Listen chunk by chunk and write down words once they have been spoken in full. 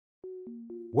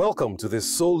Welcome to this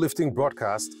soul-lifting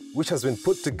broadcast, which has been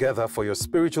put together for your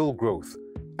spiritual growth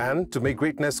and to make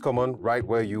greatness common right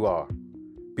where you are.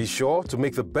 Be sure to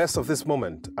make the best of this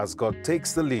moment as God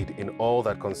takes the lead in all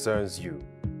that concerns you.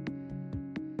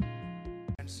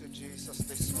 To Jesus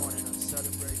this morning and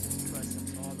celebrate His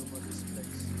presence all over this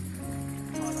place.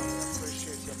 Father, we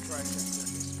appreciate your presence in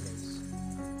this place.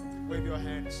 Wave your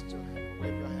hands to Him.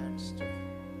 Wave your hands to Him.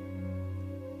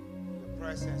 Your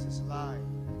presence is live.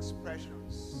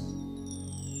 Expressions,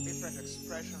 different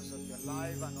expressions of your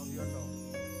life and of your love.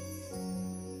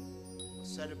 We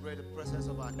celebrate the presence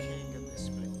of our King in this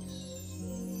place.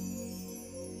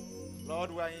 Lord,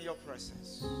 we are in your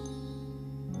presence.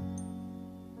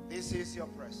 This is your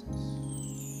presence.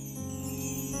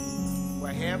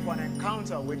 We're here for an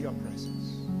encounter with your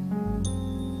presence.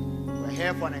 We're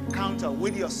here for an encounter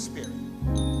with your spirit.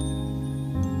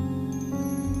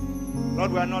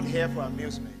 Lord, we are not here for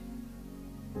amusement.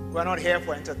 We're not here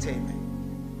for entertainment.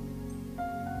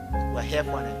 We're here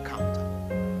for an encounter.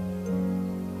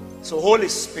 So Holy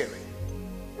Spirit,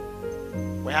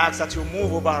 we ask that you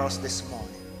move over us this morning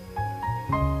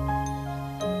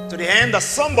to the end that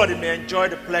somebody may enjoy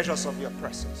the pleasures of your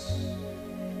presence.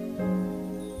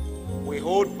 We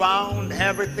hold bound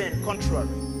everything contrary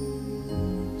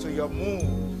to your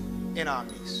move in our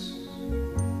midst.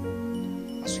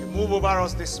 As you move over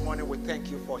us this morning, we thank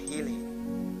you for healing.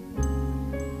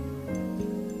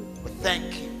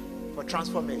 Thank you for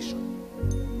transformation.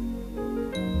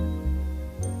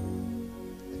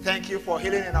 Thank you for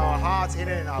healing in our hearts,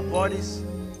 healing in our bodies,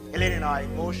 healing in our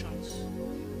emotions.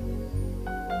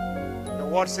 The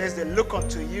word says they look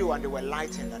unto you and they were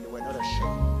lightened and they were not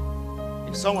ashamed.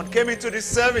 If someone came into this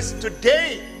service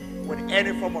today with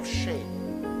any form of shame,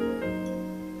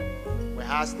 we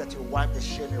ask that you wipe the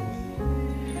shame away.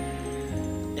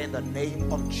 In the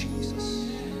name of Jesus.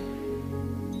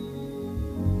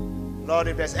 Lord,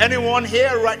 if there's anyone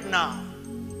here right now,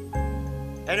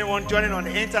 anyone joining on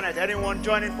the internet, anyone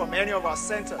joining from any of our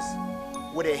centers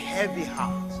with a heavy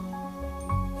heart,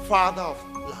 Father of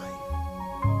life,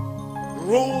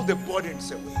 roll the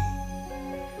burdens away.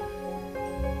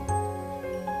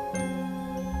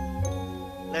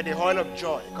 Let the oil of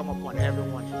joy come upon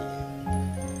everyone here.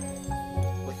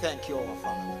 We thank you, our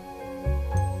Father.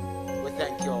 We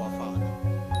thank you, our Father.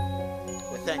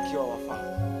 We thank you, our Father.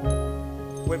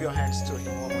 Wave your hands to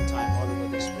Him one more time all over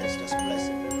this place. Just bless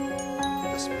Him.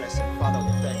 Just bless Him. Father,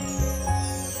 we thank you.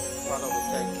 Father, we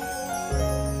thank you.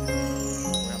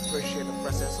 We appreciate the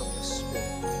presence of your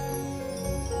Spirit.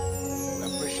 We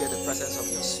appreciate the presence of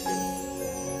your Spirit.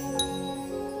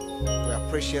 We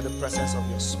appreciate the presence of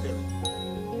your Spirit.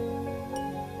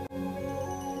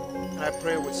 And I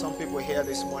pray with some people here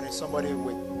this morning, somebody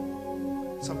with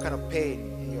some kind of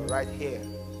pain in your right ear,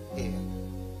 here.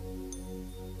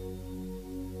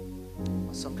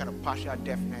 Some kind of partial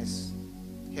deafness,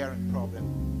 hearing problem.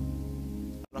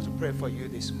 I'd like to pray for you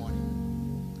this morning.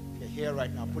 If you're here right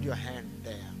now, put your hand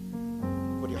there.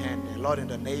 Put your hand there. Lord, in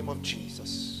the name of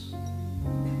Jesus,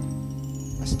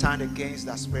 I stand against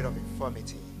that spirit of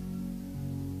infirmity.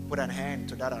 Put an end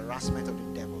to that harassment of the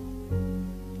devil.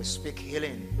 We speak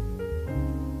healing.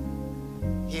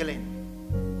 Healing.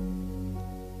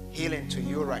 Healing to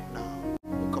you right now.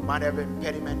 We command every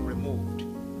impediment removed.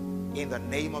 In the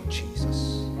name of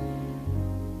Jesus,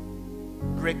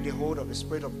 break the hold of the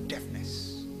spirit of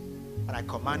deafness. And I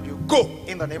command you, go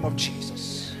in the name of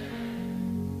Jesus.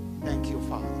 Thank you,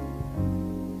 Father.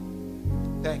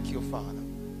 Thank you, Father.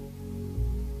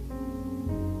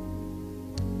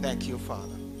 Thank you,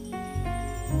 Father.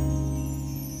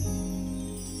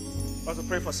 I want to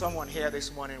pray for someone here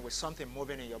this morning with something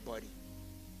moving in your body.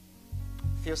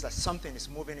 Feels like something is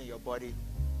moving in your body.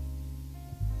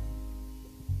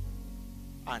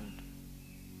 And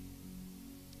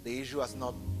the issue has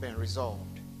not been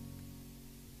resolved.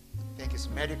 I think it's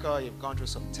medical, you've gone through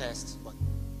some tests, but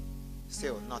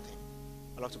still nothing.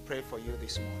 I'd love to pray for you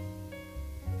this morning.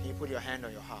 Can you put your hand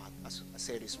on your heart as I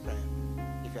say this prayer?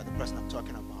 If you're the person I'm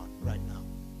talking about right now.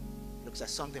 It looks like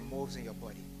something moves in your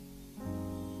body.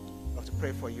 I'd love to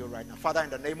pray for you right now. Father,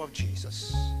 in the name of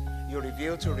Jesus, you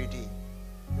reveal to redeem.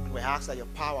 And we ask that your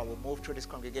power will move through this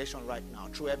congregation right now,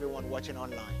 through everyone watching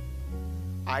online.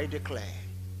 I declare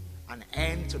an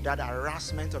end to that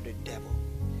harassment of the devil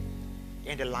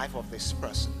in the life of this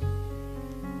person.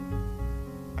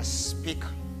 I speak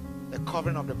the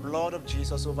covering of the blood of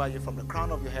Jesus over you from the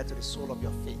crown of your head to the sole of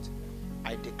your feet.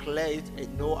 I declare it a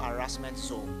no harassment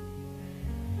zone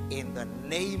in the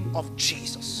name of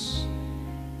Jesus.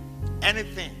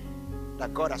 Anything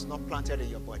that God has not planted in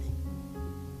your body,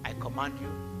 I command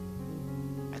you,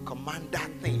 I command that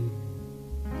thing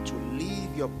to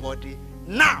leave your body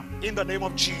Now, in the name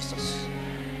of Jesus.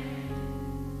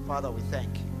 Father, we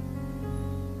thank you.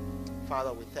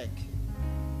 Father, we thank you.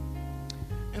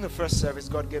 In the first service,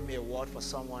 God gave me a word for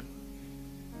someone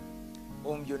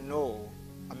whom you know,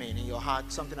 in your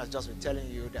heart, something has just been telling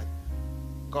you that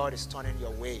God is turning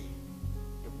your way.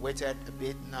 You've waited a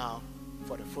bit now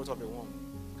for the fruit of the womb.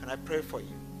 Can I pray for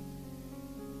you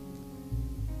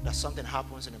that something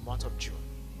happens in the month of June?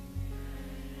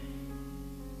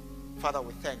 Father,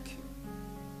 we thank you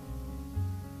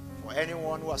for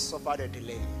anyone who has suffered a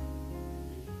delay,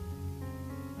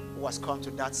 who has come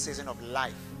to that season of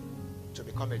life to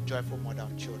become a joyful mother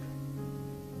of children.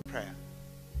 Prayer.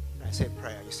 When I say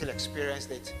prayer, you still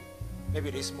experienced it. Maybe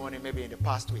this morning, maybe in the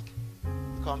past week.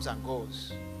 It comes and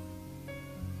goes.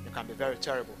 It can be very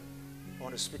terrible. I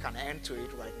want to speak an end to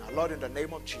it right now. Lord, in the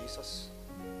name of Jesus,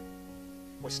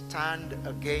 we stand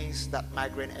against that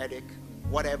migraine headache,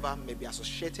 whatever may be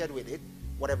associated with it,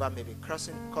 whatever may be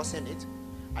causing it.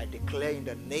 I declare in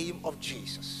the name of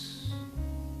Jesus,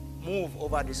 move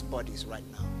over these bodies right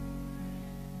now.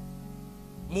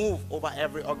 Move over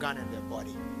every organ in their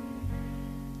body.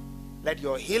 Let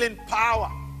your healing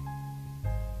power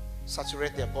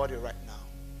saturate their body right now.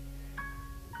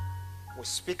 We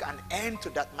speak an end to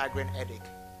that migraine headache,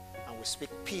 and we speak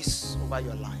peace over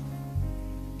your life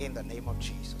in the name of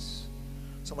Jesus.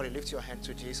 Somebody lift your hand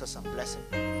to Jesus and bless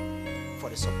him for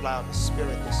the supply of the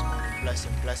Spirit this morning. Bless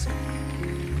him, bless him.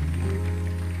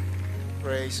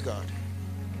 Praise God.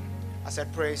 I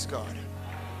said praise God.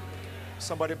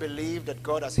 Somebody believe that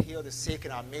God has healed the sick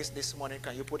in our midst this morning.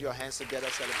 Can you put your hands together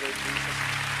and celebrate Jesus?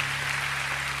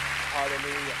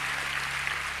 Hallelujah.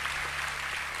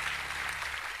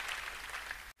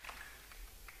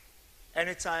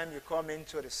 Anytime you come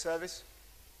into the service,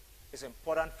 it's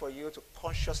important for you to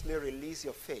consciously release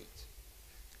your faith.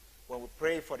 When we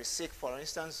pray for the sick, for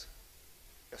instance,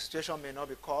 your situation may not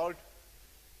be called,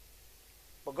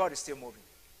 but God is still moving.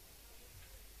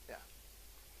 Yeah.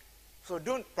 So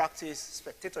don't practice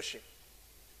spectatorship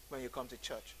when you come to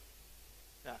church.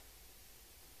 Yeah.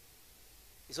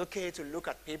 It's okay to look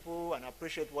at people and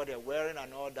appreciate what they're wearing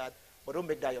and all that, but don't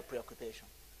make that your preoccupation.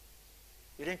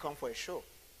 You didn't come for a show.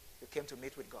 You came to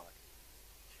meet with God.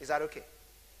 Is that okay?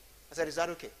 I said, is that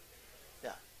okay?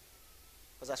 Yeah.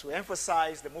 Because as we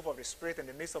emphasize the move of the Spirit in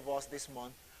the midst of us this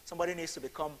month, somebody needs to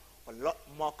become a lot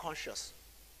more conscious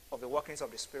of the workings of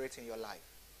the Spirit in your life.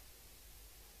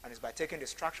 And it's by taking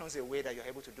distractions away that you're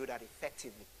able to do that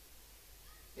effectively.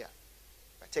 Yeah.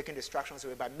 By taking distractions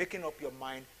away, by making up your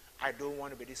mind, I don't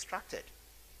want to be distracted.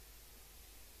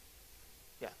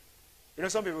 Yeah. You know,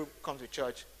 some people come to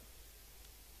church,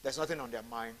 there's nothing on their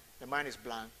mind. Their mind is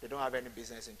blank. They don't have any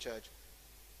business in church,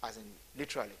 as in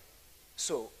literally.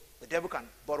 So the devil can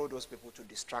borrow those people to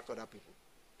distract other people.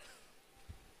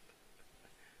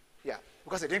 Yeah.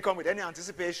 Because they didn't come with any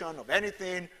anticipation of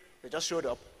anything. They just showed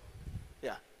up.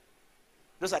 Yeah.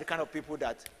 Those are the kind of people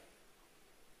that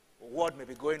word may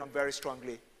be going on very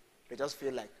strongly. They just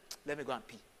feel like, let me go and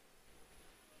pee.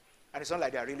 And it's not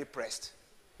like they're really pressed.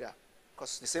 Yeah.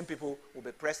 Because the same people will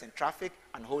be pressed in traffic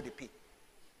and hold the pee.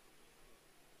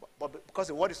 But because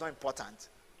the word is not important,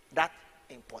 that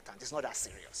important. It's not that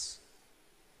serious.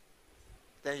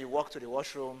 Then you walk to the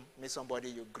washroom, meet somebody,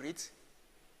 you greet.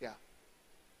 Yeah.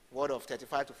 Word of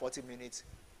 35 to 40 minutes.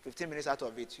 15 minutes out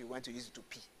of it, you went to use it to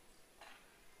pee.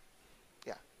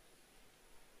 Yeah.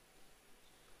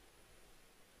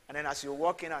 And then as you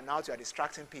walk in and out, you are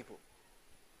distracting people.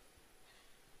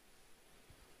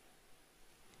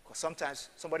 Because sometimes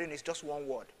somebody needs just one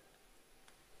word.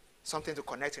 Something to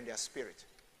connect in their spirit.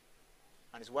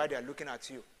 And it's why they are looking at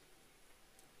you.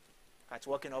 Cat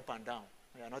walking up and down.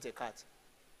 You are not a cat.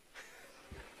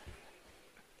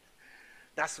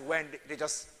 That's when they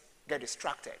just get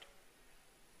distracted.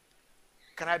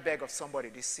 Can I beg of somebody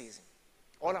this season?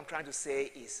 All I'm trying to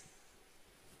say is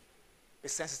be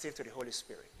sensitive to the Holy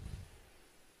Spirit.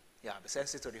 Yeah, be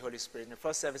sensitive to the Holy Spirit. In the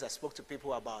first service, I spoke to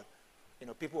people about,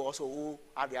 people also who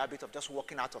have the habit of just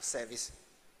walking out of service.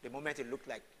 The moment it looked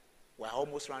like we're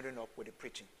almost rounding up with the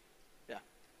preaching. Yeah.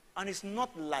 And it's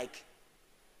not like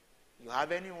you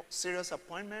have any serious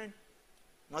appointment,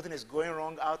 nothing is going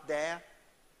wrong out there,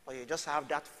 or you just have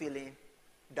that feeling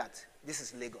that this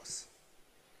is Lagos.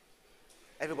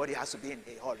 Everybody has to be in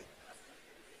a hurry.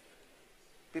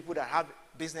 People that have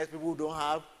business, people who don't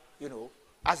have,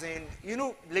 as in,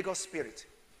 Lagos spirit.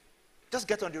 Just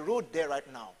get on the road there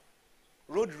right now.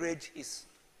 Road rage is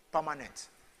permanent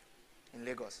in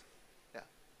Lagos. Yeah.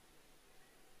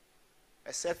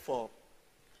 Except for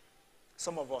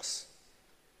some of us,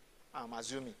 I'm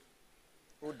assuming,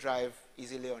 who drive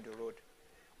easily on the road.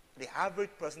 The average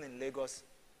person in Lagos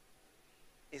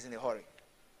is in a hurry.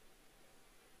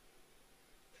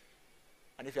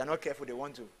 And if you're not careful, they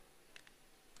want to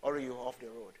hurry you off the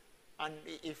road. And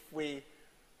if we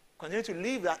continue to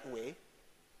live that way,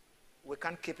 we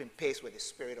can't keep in pace with the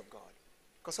Spirit of God.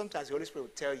 Because sometimes the Holy Spirit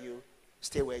will tell you,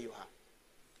 stay where you are.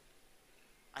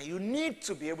 And you need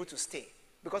to be able to stay.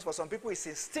 Because for some people, it's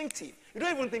instinctive. You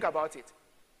don't even think about it.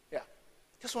 Yeah.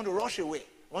 Just want to rush away.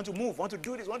 Want to move. Want to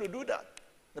do this. Want to do that.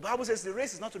 The Bible says the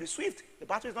race is not to the swift. The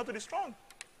battle is not to the strong.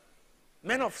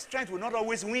 Men of strength will not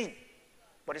always win.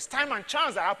 But it's time and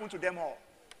chance that happen to them all.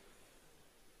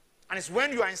 And it's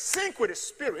when you are in sync with the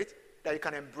Spirit that you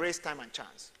can embrace time and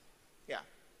chance. Yeah.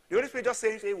 The Holy Spirit just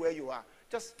says, stay where you are.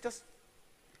 Just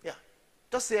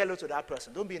say hello to that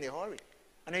person. Don't be in a hurry.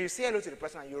 And then you say hello to the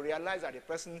person and you realize that the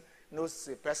person knows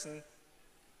the person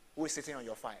who is sitting on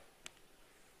your file.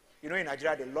 You know, in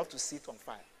Nigeria, they love to sit on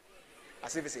file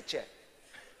as if it's a chair.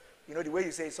 You know, the way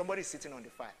you say somebody is sitting on the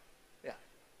file. Yeah.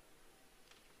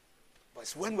 But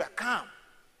it's when we're calm,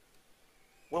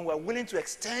 when we're willing to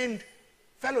extend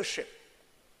fellowship,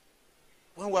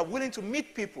 when we're willing to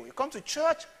meet people. You come to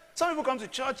church, some people come to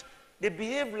church, they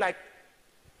behave like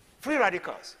free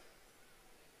radicals.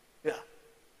 Yeah.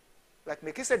 Like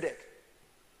Melchizedek.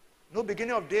 No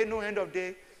beginning of day, no end of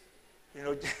day. You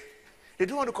know, they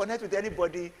don't want to connect with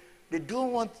anybody. They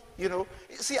don't want, you know.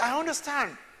 See, I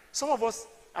understand. Some of us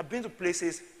have been to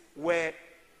places where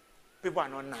people are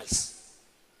not nice.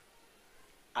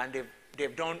 And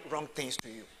they've done wrong things to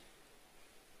you.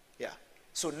 Yeah.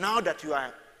 So now that you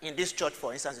are in this church,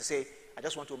 for instance, you say, I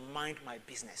just want to mind my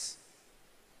business.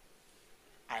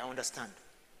 I understand.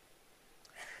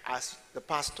 As the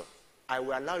pastor, I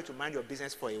will allow you to mind your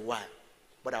business for a while,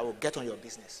 but I will get on your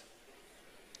business.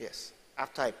 Yes,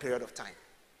 after a period of time.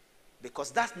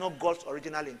 Because that's not God's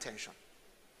original intention.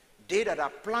 They that are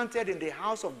planted in the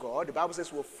house of God, the Bible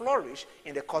says, will flourish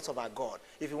in the courts of our God.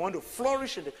 If you want to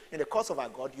flourish in the courts of our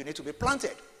God, you need to be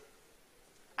planted.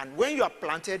 And when you are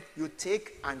planted, you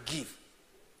take and give.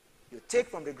 You take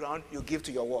from the ground, you give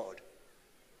to your world.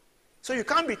 So you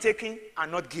can't be taking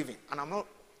and not giving. And I'm not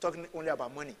talking only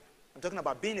about money. I'm talking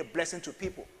about being a blessing to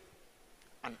people.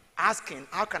 And asking,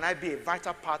 how can I be a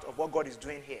vital part of what God is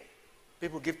doing here?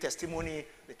 People give testimony,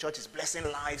 the church is blessing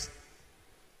lives.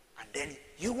 And then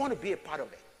you want to be a part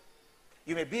of it.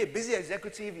 You may be a busy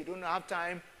executive, you don't have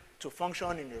time to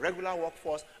function in the regular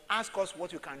workforce. Ask us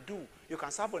what you can do. You can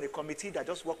serve on a committee that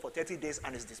just works for 30 days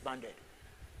and is disbanded.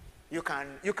 You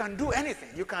can do anything.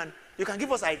 You can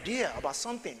give us idea about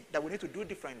something that we need to do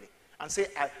differently. And say,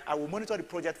 I will monitor the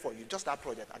project for you, just that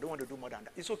project. I don't want to do more than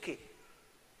that. It's okay.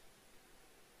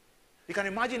 You can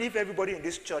imagine if everybody in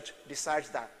this church decides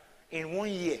that in 1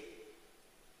 year,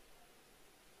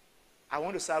 I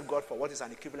want to serve God for what is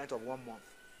an equivalent of 1 month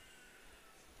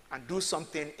and do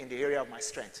something in the area of my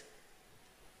strength.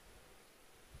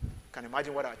 You can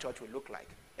imagine what our church will look like,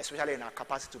 especially in our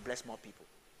capacity to bless more people.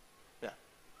 Yeah.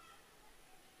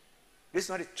 This is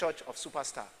not a church of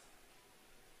superstar.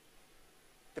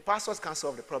 The pastors can't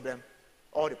solve the problem,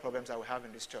 all the problems that we have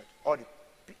in this church, all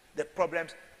the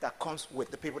problems that comes with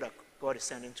the people that God is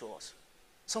sending to us.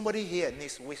 Somebody here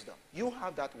needs wisdom. You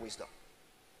have that wisdom.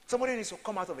 Somebody needs to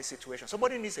come out of a situation.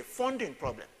 Somebody needs a funding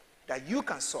problem that you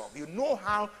can solve. You know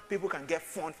how people can get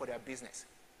fund for their business.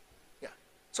 Yeah.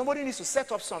 Somebody needs to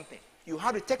set up something. You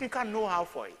have the technical know-how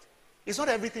for it. It's not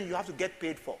everything you have to get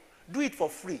paid for. Do it for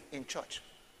free in church.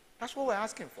 That's what we're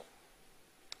asking for.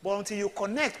 But until you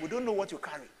connect, we don't know what you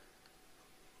carry.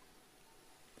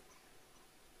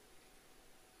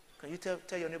 Can you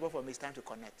tell your neighbor for me it's time to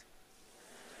connect?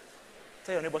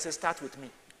 Tell your neighbor, say, start with me.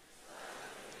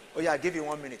 Oh yeah, I'll give you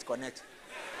 1 minute, connect.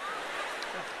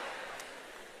 Yeah.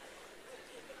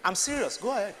 I'm serious. Go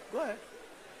ahead. Go ahead.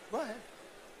 Go ahead.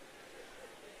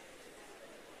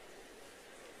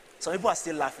 Some people are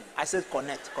still laughing. I said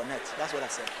connect. That's what I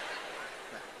said.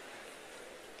 Yeah.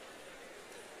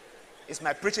 It's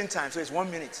my preaching time, so it's 1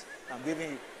 minute. I'm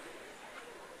giving you.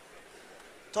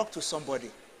 Talk to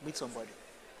somebody. Meet somebody.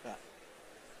 Yeah.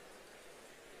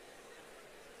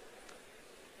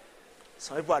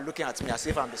 Some people are looking at me as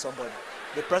if I'm the somebody.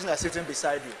 The person that's sitting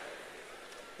beside you.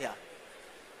 Yeah.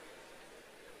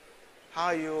 How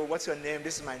are you? What's your name?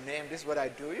 This is my name. This is what I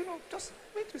do. You know, just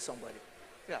meet with somebody.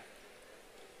 Yeah.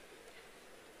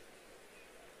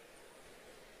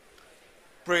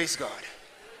 Praise God.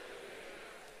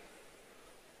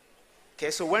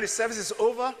 Okay, so when the service is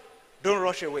over, don't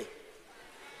rush away.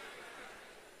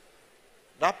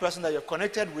 That person that you're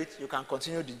connected with, you can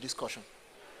continue the discussion.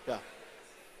 Yeah.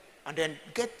 And then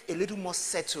get a little more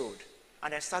settled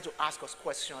and then start to ask us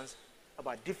questions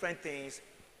about different things,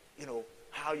 you know,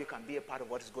 how you can be a part of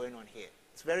what is going on here.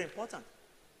 It's very important.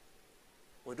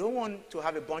 We don't want to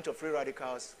have a bunch of free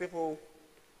radicals, people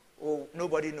who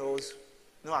nobody knows,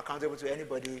 not accountable to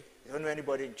anybody, they don't know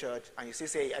anybody in church, and you still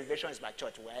say, elevation is my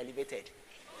church, we're elevated.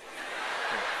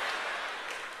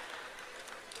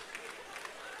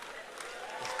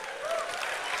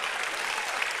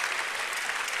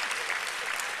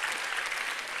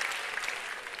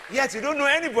 Yet you don't know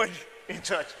anybody in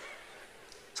church.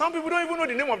 Some people don't even know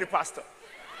the name of the pastor.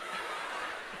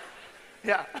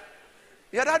 Yeah.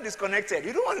 You're that disconnected.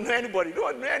 You don't want to know anybody. You don't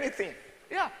want to know anything.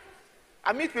 Yeah.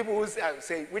 I meet people who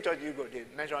say, which church do you go? They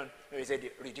mention, they say,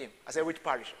 the Redeem. I say, which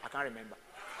parish? I can't remember.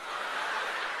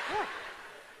 Yeah.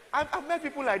 I've met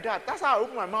people like that. That's how I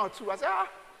open my mouth too. I say,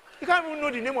 you can't even know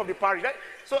the name of the parish.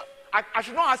 So I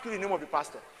should not ask you the name of the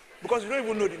pastor, because you don't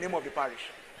even know the name of the parish.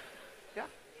 Yeah.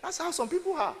 That's how some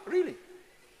people are, really.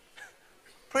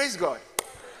 Praise God.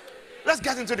 Let's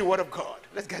get into the Word of God.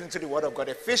 Let's get into the Word of God.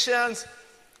 Ephesians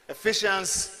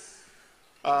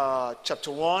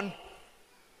chapter 1.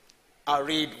 I'll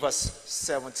read verse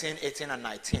 17, 18, and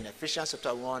 19. Ephesians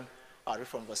chapter 1, I'll read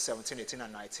from verse 17, 18,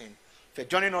 and 19. If you're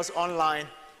joining us online,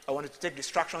 I want you to take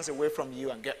distractions away from you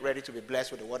and get ready to be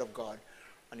blessed with the Word of God.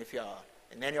 And if you're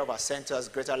in any of our centers,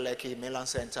 Greater Lekki, Mainland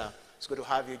Center, it's good to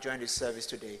have you join this service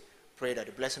today. Pray that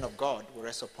the blessing of God will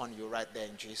rest upon you right there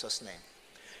in Jesus' name.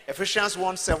 Ephesians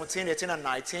 1, 17, 18, and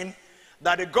 19.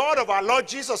 That the God of our Lord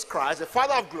Jesus Christ, the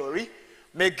Father of glory,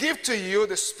 may give to you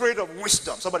the spirit of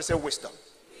wisdom. Somebody say wisdom.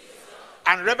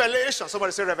 And revelation.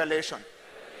 Somebody say revelation.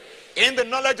 In the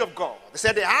knowledge of God. They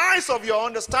said the eyes of your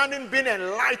understanding being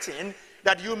enlightened,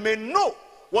 that you may know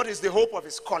what is the hope of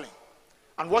his calling,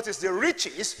 and what is the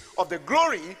riches of the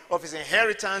glory of his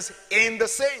inheritance in the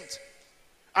saints,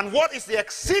 and what is the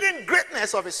exceeding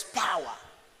greatness of his power.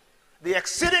 The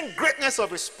exceeding greatness of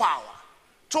his power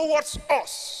towards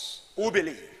us who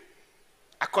believe,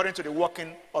 according to the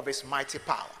working of his mighty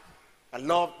power. I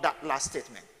love that last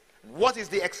statement. What is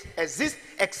the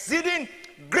exceeding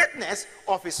greatness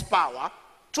of his power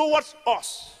towards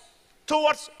us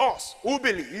who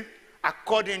believe,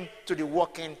 according to the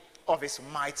working of his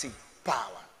mighty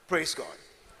power. Praise God.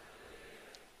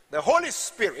 The Holy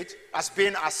Spirit has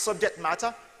been our subject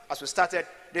matter as we started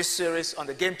this series on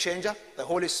the game changer, the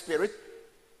Holy Spirit.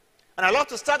 And I'd love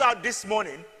to start out this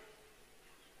morning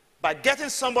by getting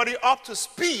somebody up to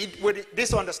speed with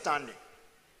this understanding.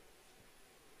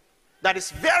 That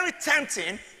it's very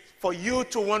tempting for you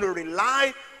to want to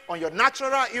rely on your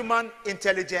natural human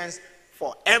intelligence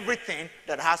for everything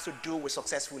that has to do with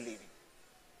successful living.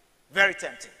 Very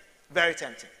tempting. Very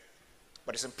tempting.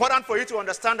 But it's important for you to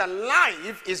understand that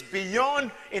life is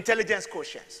beyond intelligence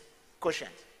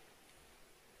quotient.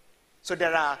 So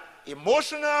there are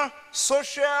emotional,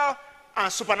 social,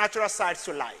 and supernatural sides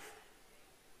to life.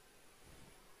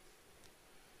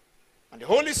 And the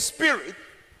Holy Spirit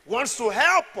wants to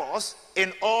help us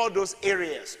in all those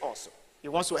areas also. He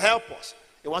wants to help us.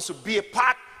 He wants to be a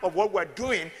part of what we're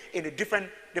doing in the different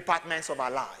departments of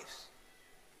our lives.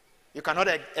 You cannot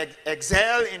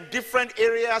excel in different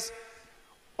areas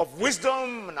of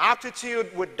wisdom and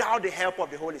aptitude without the help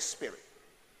of the Holy Spirit.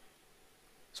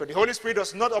 So the Holy Spirit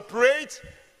does not operate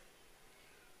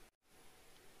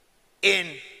in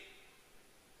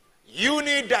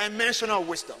unidimensional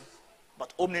wisdom,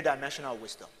 but omnidimensional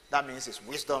wisdom. That means his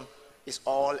wisdom is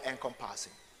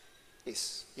all-encompassing.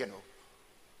 His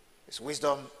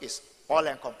wisdom is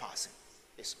all-encompassing.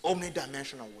 It's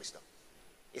omnidimensional wisdom.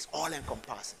 It's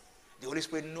all-encompassing. The Holy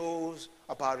Spirit knows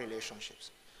about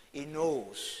relationships. He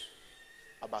knows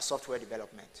about software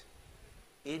development.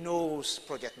 He knows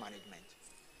project management.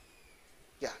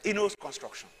 Yeah, he knows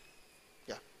construction.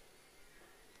 Yeah.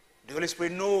 The Holy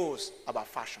Spirit knows about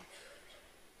fashion.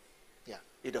 Yeah,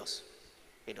 he does.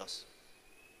 He does.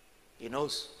 He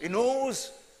knows. He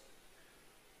knows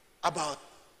about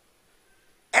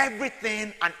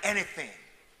everything and anything.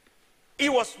 He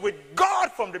was with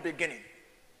God from the beginning,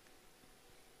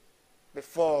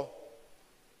 before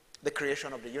the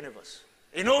creation of the universe.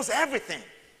 He knows everything.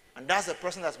 And that's the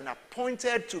person that's been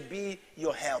appointed to be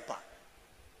your helper.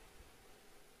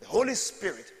 The Holy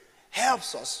Spirit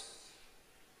helps us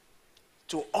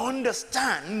to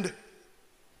understand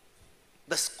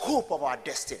the scope of our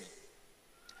destiny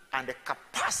and the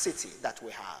capacity that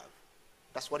we have.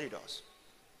 That's what he does.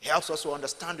 He helps us to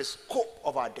understand the scope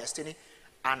of our destiny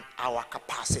and our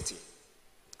capacity.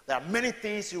 There are many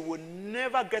things you will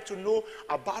never get to know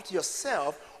about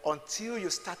yourself until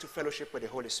you start to fellowship with the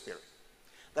Holy Spirit.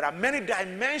 There are many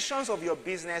dimensions of your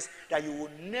business that you will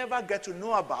never get to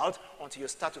know about until you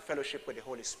start to fellowship with the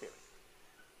Holy Spirit.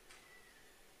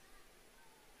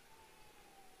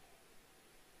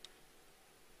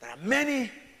 There are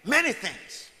many, many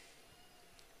things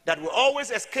that will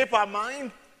always escape our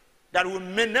mind, that we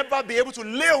may never be able to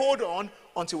lay hold on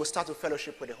until we start to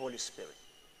fellowship with the Holy Spirit.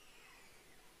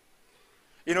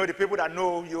 You know, the people that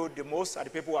know you the most are the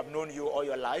people who have known you all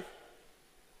your life,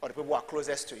 or the people who are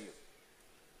closest to you.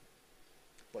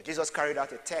 But Jesus carried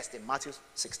out a test in Matthew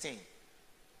 16.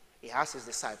 He asked his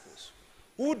disciples,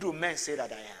 "Who do men say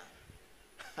that I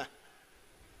am?"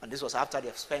 And this was after they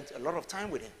have spent a lot of time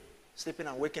with him, sleeping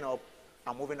and waking up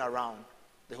and moving around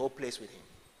the whole place with him.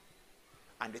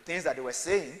 And the things that they were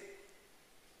saying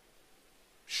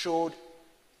showed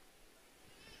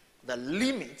the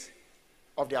limit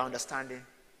of their understanding,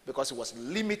 because it was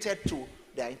limited to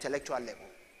their intellectual level,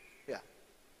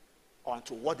 or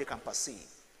to what they can perceive.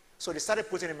 So they started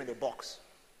putting him in a box,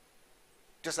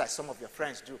 just like some of your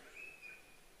friends do,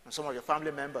 and some of your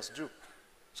family members do.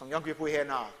 Some young people here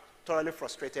now are thoroughly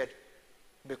frustrated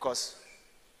because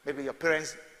maybe your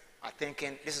parents are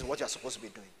thinking this is what you're supposed to be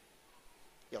doing.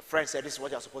 Your friends said this is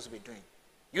what you're supposed to be doing.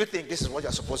 You think this is what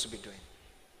you're supposed to be doing.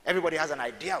 Everybody has an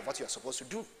idea of what you're supposed to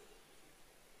do.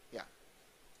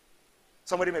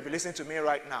 Somebody may be listening to me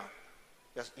right now.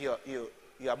 You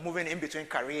are moving in between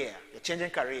career. You're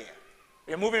changing career.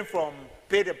 You're moving from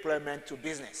paid employment to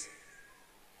business.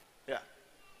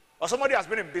 Or somebody has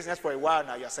been in business for a while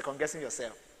now. You're second-guessing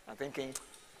yourself and thinking,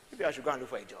 maybe I should go and look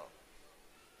for a job.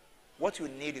 What you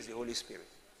need is the Holy Spirit.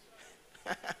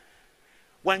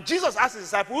 When Jesus asked his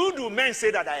disciples, "Who do men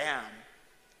say that I am?"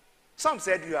 Some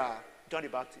said, "You are John the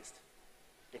Baptist."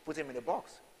 They put him in a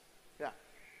box.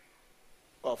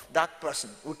 Of that person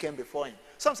who came before him.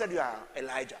 Some said you are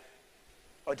Elijah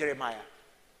or Jeremiah,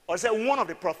 or say one of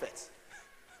the prophets.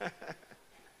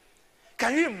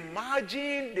 Can you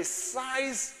imagine the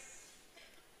size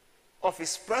of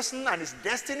his person and his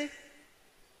destiny?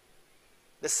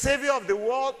 The Savior of the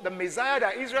world, the Messiah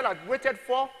that Israel had waited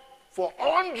for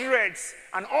hundreds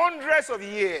and hundreds of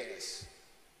years.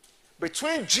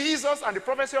 Between Jesus and the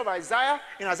prophecy of Isaiah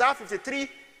in Isaiah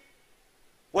 53,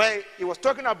 where he was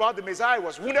talking about the Messiah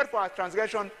was wounded for our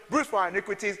transgression, bruised for our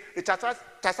iniquities. The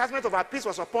chastisement of our peace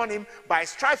was upon him. By his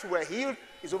stripes we were healed.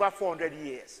 It's over 400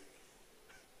 years.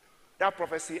 That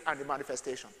prophecy and the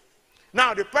manifestation.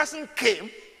 Now the person came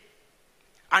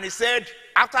and he said,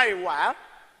 after a while,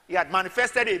 he had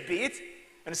manifested a bit,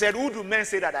 and he said, "Who do men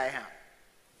say that I am?"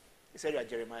 He said, "You are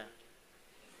Jeremiah."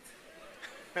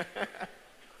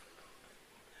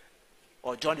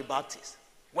 Or John the Baptist.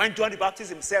 When John the Baptist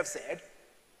himself said,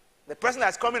 "The person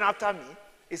that's coming after me,"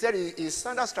 he said, "his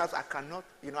sandal straps I cannot,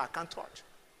 I can't touch."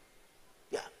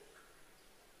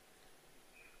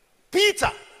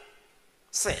 Peter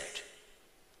said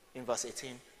in verse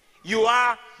 18, "You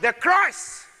are the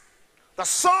Christ, the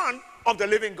Son of the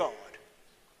living God."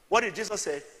 What did Jesus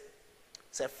say? He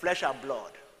said, "Flesh and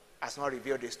blood has not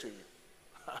revealed this to you."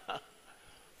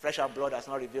 Flesh and blood has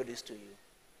not revealed this to you,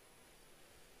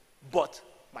 but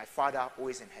my Father who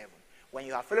is in heaven. When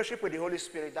you have fellowship with the Holy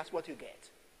Spirit, that's what you get.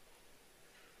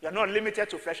 You're not limited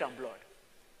to flesh and blood.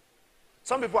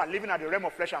 Some people are living at the realm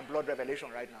of flesh and blood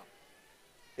revelation right now.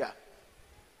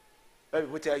 Where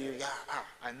people tell you,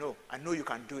 I know you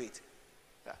can do it.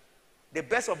 The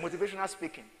best of motivational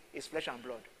speaking is flesh and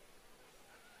blood.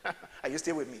 Are you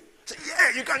still with me? Say,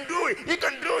 you can do it. You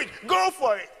can do it. Go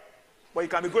for it. But you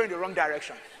can be going the wrong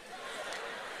direction.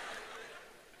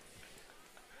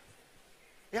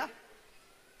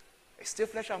 It's still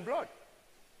flesh and blood.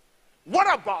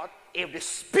 What about if the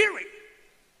Spirit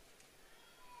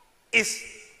is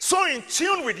so in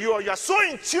tune with you, or you are so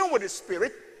in tune with the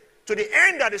Spirit, to the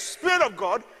end that the Spirit of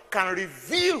God can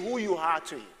reveal who you are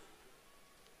to you?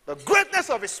 The greatness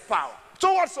of his power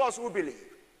towards us who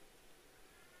believe.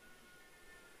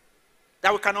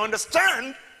 That we can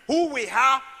understand who we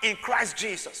are in Christ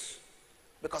Jesus.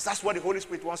 Because that's what the Holy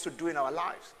Spirit wants to do in our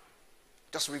lives.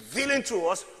 Just revealing to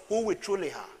us who we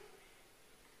truly are.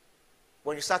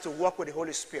 When you start to walk with the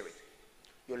Holy Spirit,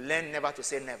 you learn never to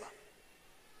say never.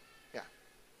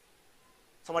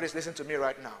 Somebody's listening to me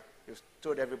right now. You've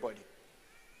told everybody,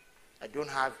 I don't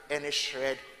have any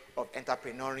shred of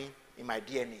entrepreneuring in my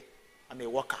DNA. I'm a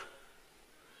worker.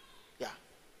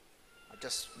 I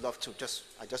just love to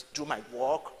I just do my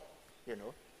work,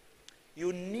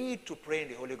 You need to pray in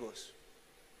the Holy Ghost.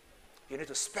 You need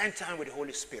to spend time with the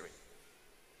Holy Spirit.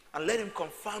 And let him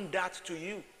confirm that to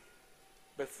you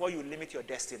before you limit your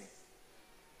destiny.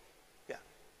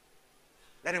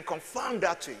 Let him confirm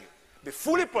that to you. Be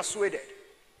fully persuaded.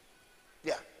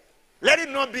 Let it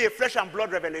not be a flesh and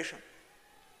blood revelation.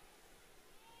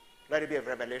 Let it be a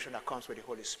revelation that comes with the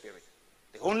Holy Spirit.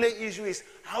 The only issue is,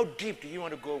 how deep do you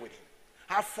want to go with him?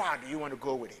 How far do you want to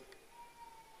go with him?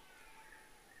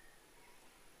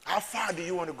 How far do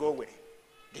you want to go with him?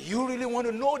 Do you really want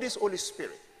to know this Holy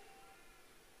Spirit?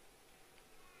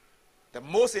 The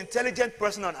most intelligent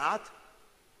person on earth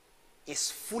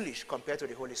is foolish compared to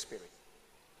the Holy Spirit,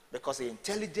 because the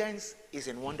intelligence is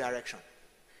in one direction.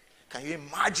 Can you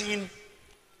imagine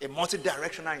a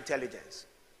multi-directional intelligence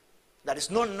that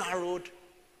is not narrowed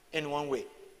in one way?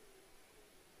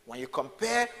 When you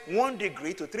compare 1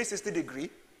 degree to 360 degree,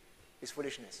 it's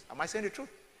foolishness. Am I saying the truth?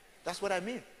 That's what I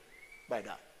mean by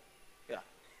that. Yeah.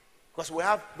 Because we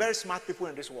have very smart people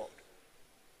in this world.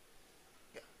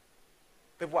 Yeah.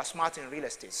 People are smart in real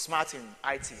estate, smart in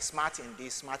IT, smart in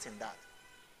this, smart in that.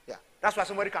 Yeah. That's why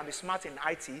somebody can be smart in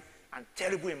IT and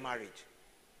terrible in marriage.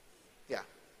 Yeah.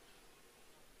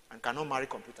 And cannot marry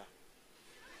computer.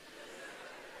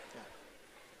 Yeah.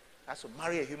 That's to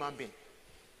marry a human being.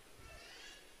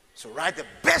 So write the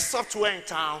best software in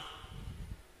town,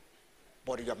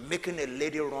 but you're making a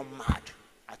lady run mad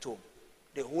at home.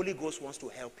 The Holy Ghost wants to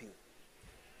help you.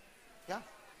 Yeah.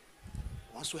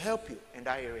 He wants to help you in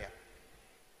that area.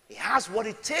 He has what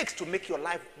it takes to make your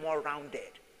life more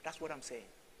rounded. That's what I'm saying.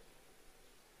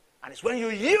 And it's when you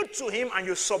yield to him and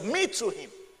you submit to him.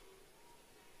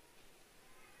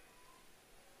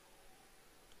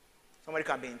 Somebody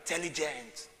can be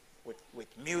intelligent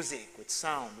with music, with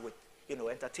sound, with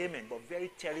entertainment, but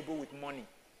very terrible with money.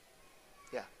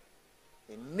 Yeah.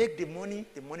 They make the money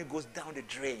goes down the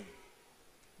drain.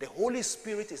 The Holy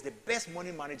Spirit is the best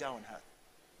money manager on earth.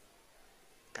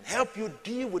 Can help you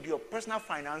deal with your personal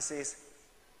finances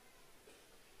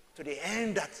to the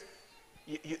end that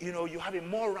you have a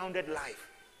more rounded life.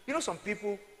 Some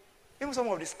people, even some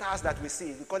of the stars that we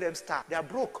see, we call them stars, they are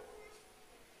broke.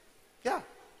 Yeah.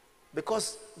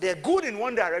 Because they're good in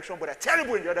one direction, but they're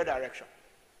terrible in the other direction.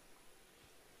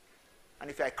 And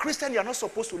if you're a Christian, you're not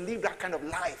supposed to live that kind of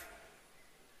life.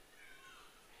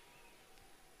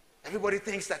 Everybody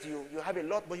thinks that you have a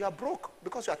lot, but you are broke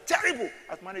because you are terrible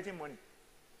at managing money.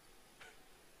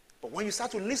 But when you start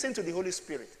to listen to the Holy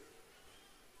Spirit,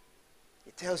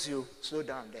 it tells you, slow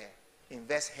down there.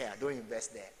 Invest here, don't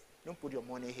invest there. Don't put your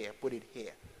money here, put it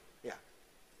here. Yeah.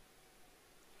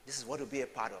 This is what to be a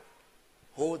part of.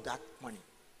 Hold that money.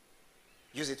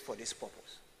 Use it for this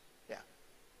purpose. Yeah.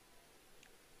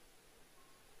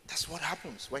 That's what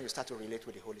happens when you start to relate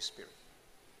with the Holy Spirit.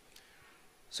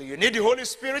 So you need the Holy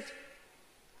Spirit,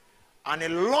 and He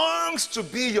longs to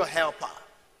be your helper.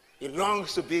 He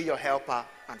longs to be your helper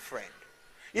and friend.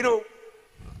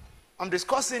 I'm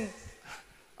discussing,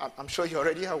 I'm sure you're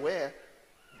already aware,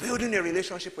 building a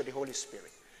relationship with the Holy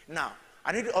Spirit. Now,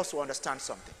 I need to also understand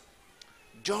something.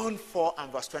 John 4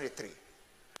 and verse 23.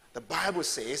 The Bible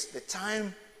says the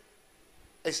time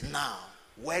is now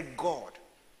where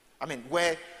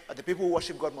the people who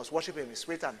worship God must worship Him in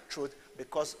spirit and truth,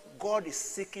 because God is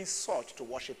seeking such to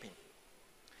worship Him.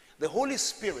 The Holy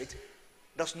Spirit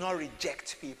does not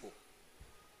reject people.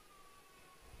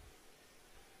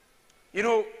 In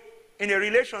a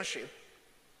relationship,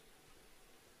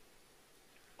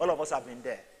 all of us have been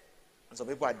there. And some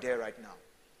people are there right now.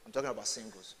 I'm talking about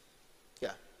singles.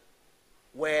 Yeah.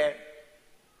 Where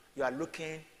you are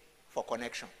looking for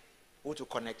connection. Who to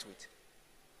connect with.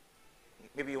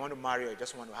 Maybe you want to marry or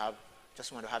just want to have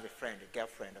a friend, a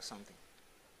girlfriend or something.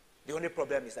 The only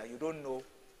problem is that you don't know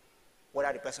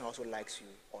whether the person also likes you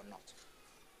or not.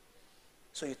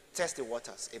 So you test the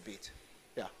waters a bit.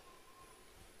 Yeah.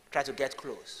 Try to get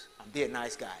close and be a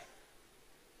nice guy.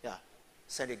 Yeah.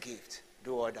 Send a gift.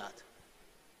 Do all that.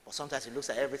 But sometimes it looks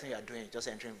like everything you are doing, just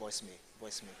entering voicemail.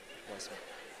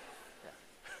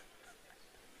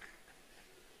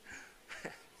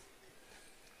 Yeah.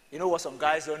 You know what some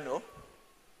guys don't know?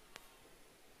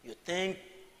 You think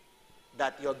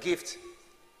that your gift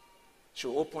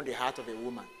should open the heart of a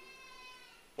woman.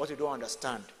 What you don't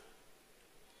understand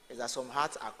is that some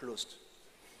hearts are closed.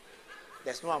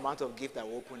 There's no amount of gift that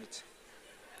will open it.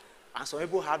 And some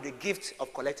people have the gift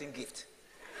of collecting gift.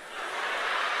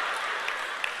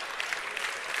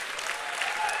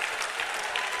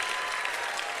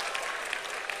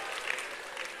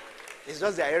 It's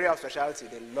just their area of specialty.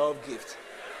 They love gift.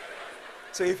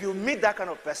 So if you meet that kind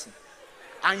of person,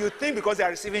 and you think because they are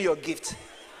receiving your gift,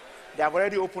 they have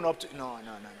already opened up to... No.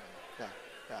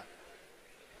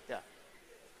 Yeah.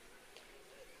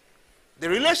 The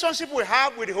relationship we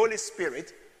have with the Holy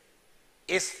Spirit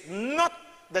is not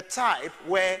the type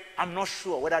where I'm not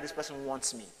sure whether this person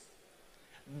wants me.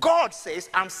 God says,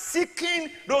 I'm seeking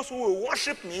those who will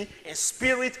worship me in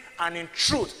spirit and in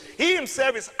truth. He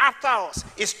himself is after us.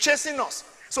 He's chasing us.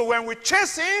 So when we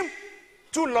chase him,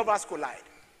 two lovers collide.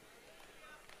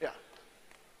 Yeah.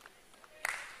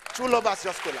 Two lovers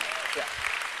just collide. Yeah.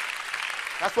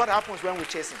 That's what happens when we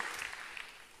chase him.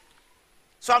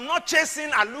 So I'm not chasing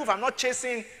aloof. I'm not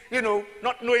chasing,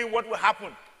 not knowing what will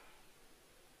happen.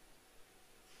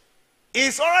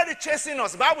 He's already chasing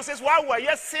us. The Bible says, while we were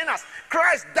yet sinners,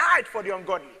 Christ died for the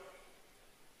ungodly.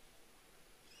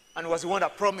 And was the one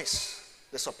that promised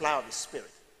the supply of his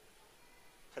Spirit.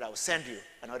 So that I will send you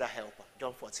another helper.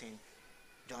 John 14,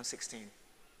 John 16.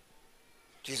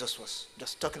 Jesus was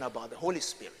just talking about the Holy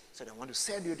Spirit. So I want to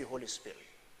send you the Holy Spirit.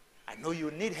 I know you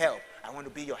need help. I want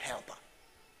to be your helper.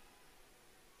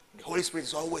 The Holy Spirit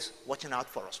is always watching out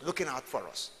for us, looking out for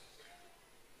us.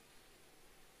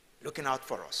 Looking out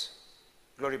for us.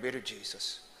 Glory be to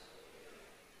Jesus.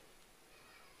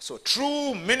 So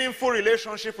true, meaningful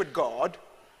relationship with God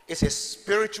is a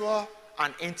spiritual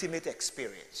and intimate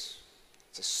experience.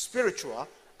 It's a spiritual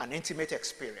and intimate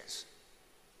experience.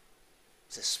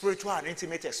 It's a spiritual and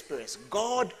intimate experience.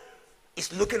 God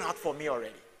is looking out for me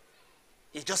already.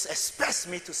 He just expects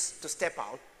me to step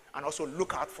out and also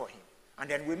look out for him. And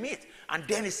then we meet. And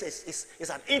then it's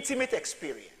an intimate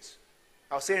experience.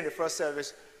 I was saying in the first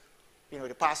service,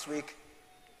 the past week,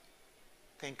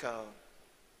 I think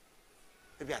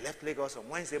maybe I left Lagos on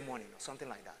Wednesday morning or something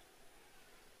like that.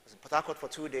 I was in Port Harcourt for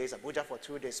 2 days, Abuja for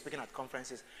 2 days, speaking at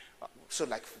conferences. So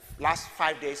like last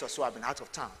 5 days or so, I've been out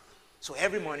of town. So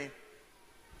every morning,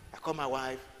 I call my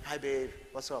wife, hi babe,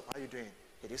 what's up, how you doing?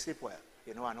 Did you sleep well?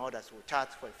 And all that. So we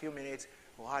chat for a few minutes,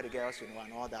 how are the girls,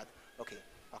 and all that. Okay,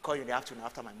 I'll call you in the afternoon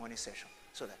after my morning session.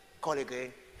 So that call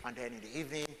again, and then in the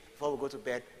evening, before we go to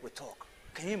bed, we talk.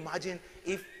 Can you imagine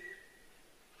if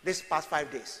this past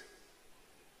 5 days,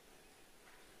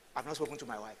 I've not spoken to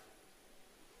my wife,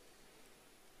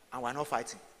 and we're not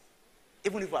fighting?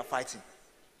 Even if we're fighting,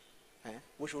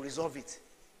 we should resolve it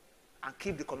and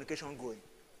keep the communication going.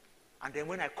 And then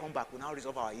when I come back, we'll now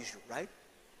resolve our issue, right?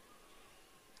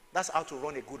 That's how to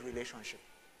run a good relationship.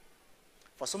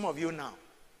 For some of you now,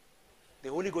 the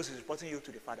Holy Ghost is reporting you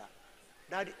to the Father.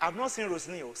 Daddy, I've not seen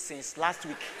Rosalie since last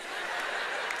week.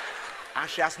 And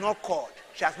she has not called.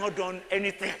 She has not done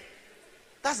anything.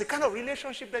 That's the kind of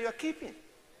relationship that you're keeping.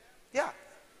 Yeah.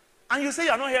 And you say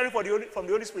you're not hearing from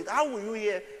the Holy Spirit. How will you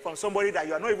hear from somebody that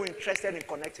you are not even interested in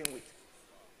connecting with?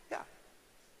 Yeah.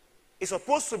 It's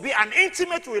supposed to be an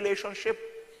intimate relationship.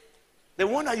 The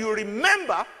one that you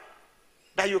remember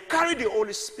that you carry the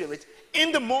Holy Spirit.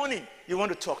 In the morning, you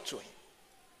want to talk to him.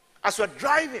 As you're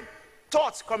driving,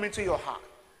 thoughts come into your heart.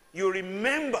 You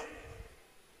remember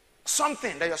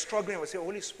something that you're struggling with. Say,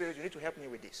 Holy Spirit, you need to help me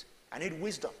with this. I need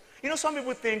wisdom. Some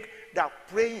people think that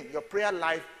praying, your prayer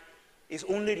life, is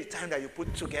only the time that you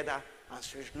put together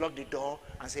and lock the door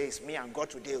and say, it's me and God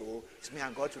today, oh, it's me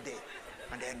and God today.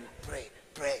 And then pray,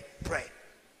 pray, pray.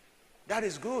 That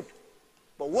is good.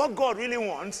 But what God really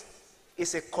wants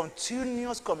is a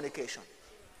continuous communication.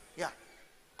 Yeah.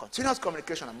 Continuous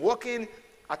communication. I'm working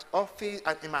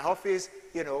in my office,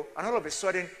 and all of a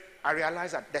sudden, I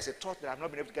realize that there's a thought that I've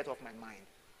not been able to get off my mind.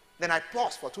 Then I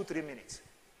pause for 2-3 minutes.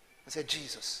 I say,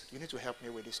 Jesus, you need to help me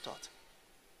with this thought.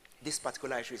 This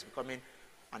particular issue is becoming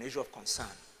an issue of concern.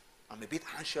 I'm a bit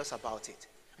anxious about it.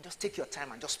 And just take your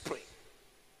time and just pray.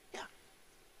 Yeah.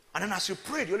 And then as you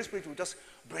pray, the Holy Spirit will just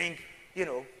bring,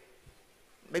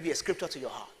 maybe a scripture to your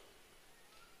heart.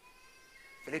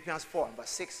 Philippians 4 and verse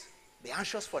 6. Be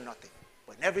anxious for nothing,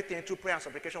 but in everything through prayer and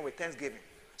supplication with thanksgiving.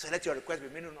 So let your request be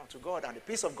made known unto God, and the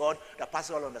peace of God that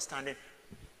passes all understanding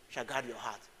shall guard your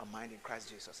heart and mind in Christ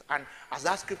Jesus. And as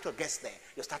that scripture gets there,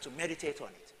 you start to meditate on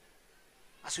it.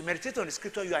 As you meditate on the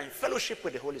scripture, you are in fellowship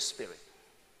with the Holy Spirit.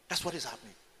 That's what is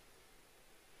happening.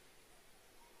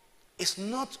 It's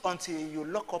not until you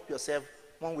lock up yourself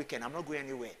one weekend, I'm not going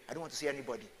anywhere, I don't want to see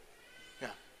anybody. Yeah.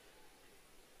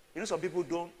 Some people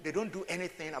don't do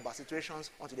anything about situations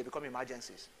until they become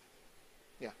emergencies.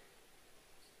 Yeah.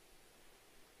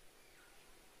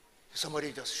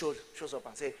 Somebody just shows up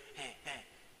and say, hey,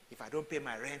 if I don't pay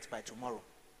my rent by tomorrow,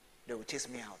 they will chase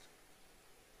me out.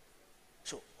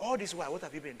 So all this while, what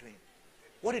have you been doing?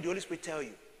 What did the Holy Spirit tell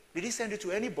you? Did he send you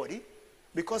to anybody?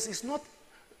 Because it's not,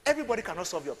 everybody cannot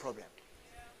solve your problem.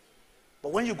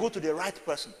 But when you go to the right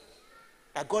person,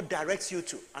 that God directs you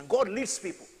to, and God leads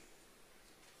people.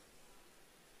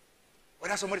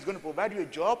 Whether somebody's going to provide you a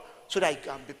job so that you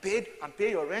can be paid and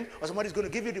pay your rent, or somebody's going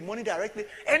to give you the money directly,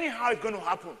 anyhow it's going to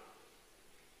happen.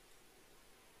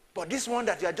 But this one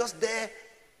that you are just there,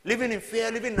 living in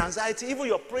fear, living in anxiety, even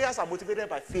your prayers are motivated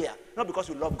by fear, not because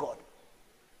you love God.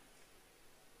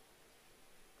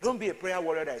 Don't be a prayer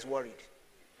warrior that is worried.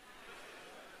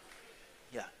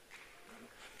 Yeah.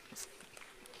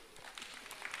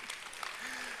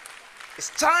 It's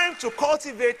time to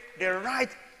cultivate the right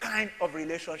kind of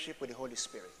relationship with the Holy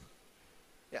Spirit.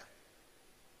 Yeah.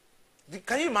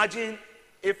 Can you imagine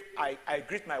if I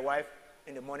greet my wife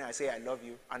in the morning I say I love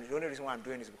you, and the only reason why I'm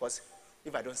doing it is because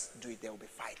if I don't do it, there will be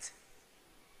fight.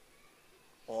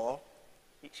 Or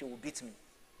she will beat me.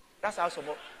 That's how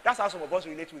some of us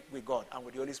relate with God and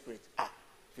with the Holy Spirit.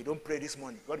 If you don't pray this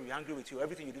morning, God will be angry with you.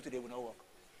 Everything you do today will not work.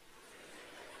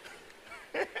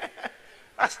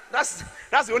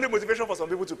 That's the only motivation for some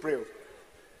people to pray.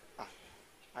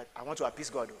 I want to appease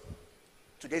God.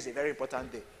 Today is a very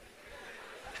important day.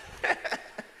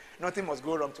 Nothing must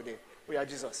go wrong today. We are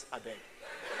Jesus, I beg.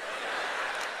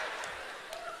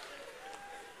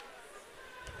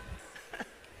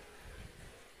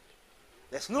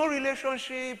 There's no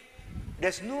relationship.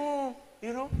 There's no,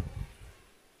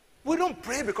 We don't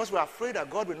pray because we're afraid that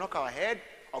God will knock our head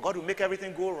or God will make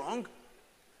everything go wrong.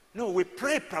 No, we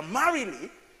pray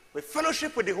primarily with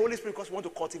fellowship with the Holy Spirit because we want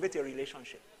to cultivate a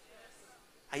relationship.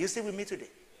 Are you still with me today?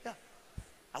 Yeah.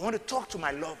 I want to talk to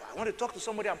my lover. I want to talk to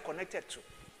somebody I'm connected to.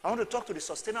 I want to talk to the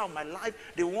sustainer of my life,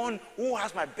 the one who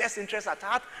has my best interest at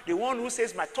heart, the one who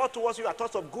says my thought towards you are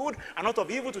thoughts of good and not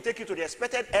of evil to take you to the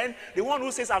expected end, the one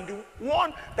who says I'm the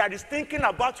one that is thinking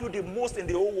about you the most in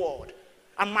the whole world.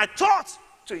 And my thoughts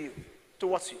to you,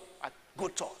 towards you, are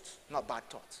good thoughts, not bad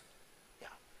thoughts. Yeah.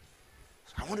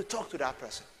 So I want to talk to that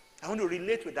person. I want to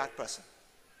relate with that person.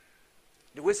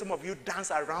 The way some of you dance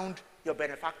around your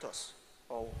benefactors,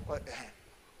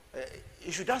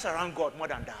 you should dance around God more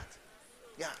than that.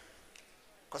 Yeah.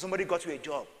 Because somebody got you a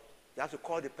job. You have to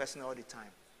call the person all the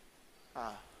time.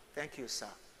 Thank you, sir.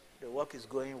 The work is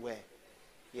going well.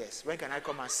 Yes. When can I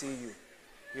come and see you?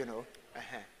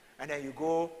 And then you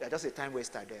go, you're just a time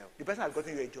waster there. The person has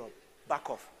gotten you a job. Back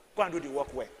off. Go and do the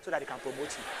work well so that they can promote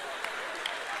you.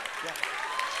 Yeah.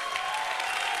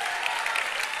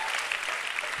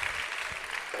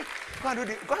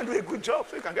 Go and do a good job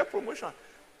so you can get promotion.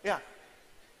 Yeah.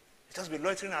 Just be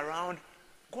loitering around.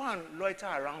 Go and loiter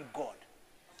around God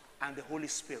and the Holy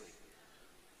Spirit.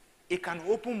 It can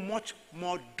open much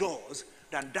more doors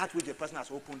than that which the person has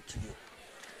opened to you.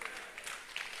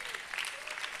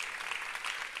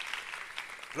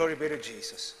 Glory be to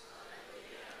Jesus.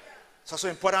 It's also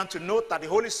important to note that the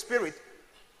Holy Spirit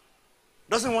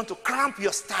doesn't want to cramp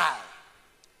your style.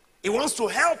 He wants to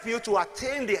help you to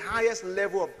attain the highest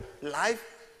level of life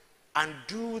and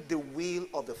do the will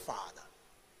of the Father.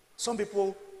 Some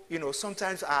people,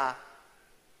 sometimes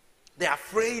they're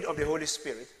afraid of the Holy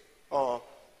Spirit, or,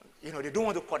 they don't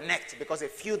want to connect because they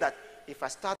feel that if I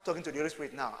start talking to the Holy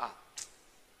Spirit now,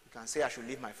 you can say I should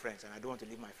leave my friends, and I don't want to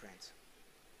leave my friends.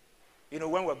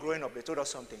 When we're growing up, they told us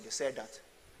something. They said that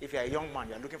if you're a young man,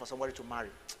 you're looking for somebody to marry,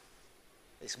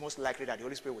 it's most likely that the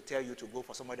Holy Spirit will tell you to go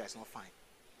for somebody that's not fine.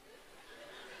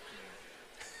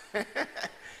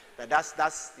 But that's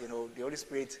the Holy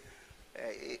Spirit,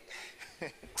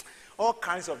 all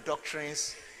kinds of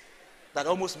doctrines that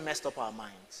almost messed up our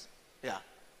minds. Yeah.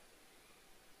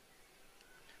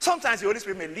 Sometimes the Holy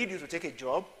Spirit may lead you to take a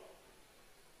job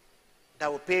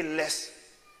that will pay less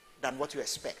than what you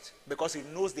expect because he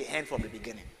knows the end from the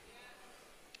beginning.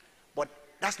 But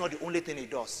that's not the only thing he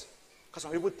does. Because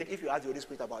some people think if you ask the Holy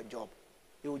Spirit about a job,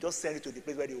 he will just send you to the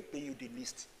place where they will pay you the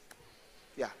least.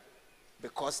 Yeah.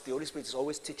 Because the Holy Spirit is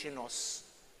always teaching us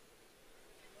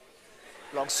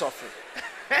long suffering.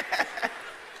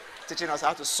 Teaching us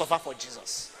how to suffer for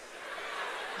Jesus.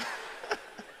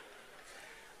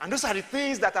 And those are the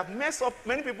things that have messed up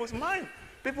many people's mind.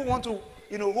 People want to,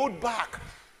 hold back.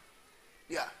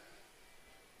 Yeah.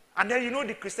 And then,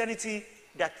 the Christianity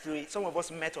that some of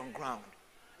us met on ground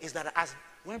is that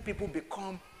when people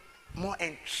become more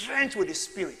entrenched with the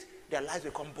Spirit, their lives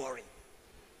become boring.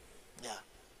 Yeah.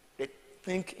 They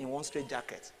think in one straight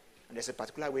jacket, and there's a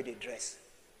particular way they dress.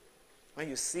 When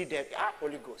you see them,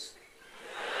 Holy Ghost.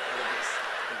 Holy Ghost.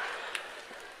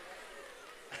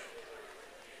 Yeah.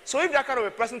 So if that kind of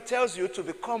a person tells you to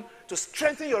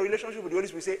strengthen your relationship with the Holy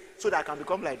Spirit, say, so that I can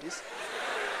become like this.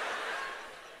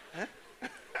 Huh?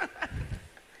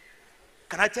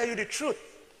 Can I tell you the truth?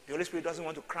 The Holy Spirit doesn't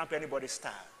want to cramp anybody's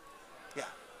style. Yeah.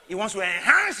 He wants to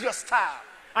enhance your style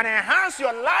and enhance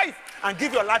your life and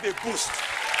give your life a boost.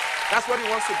 That's what he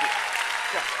wants to do.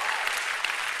 Yeah.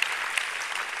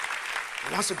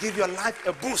 He wants to give your life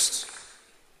a boost.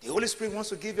 The Holy Spirit wants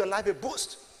to give your life a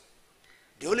boost.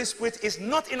 The Holy Spirit is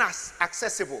not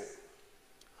inaccessible,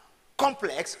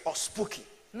 complex, or spooky.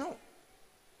 No.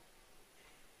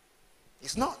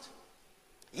 It's not.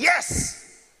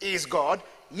 Yes, he is God.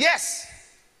 Yes,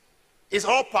 he's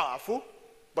all powerful,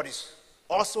 but he's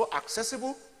also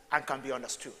accessible and can be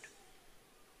understood.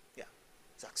 Yeah.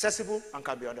 It's accessible and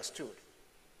can be understood.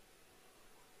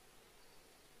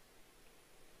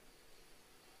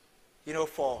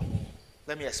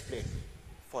 Let me explain.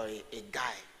 For a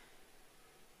guy,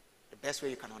 the best way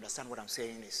you can understand what I'm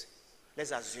saying is,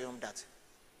 let's assume that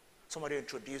somebody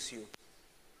introduced you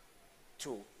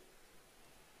to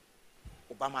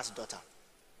Obama's daughter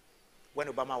when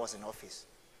Obama was in office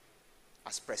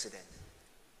as president.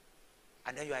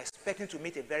 And then you are expecting to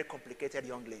meet a very complicated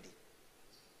young lady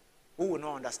who will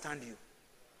not understand you,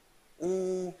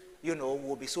 who,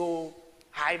 will be so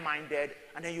high-minded,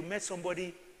 and then you met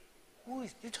somebody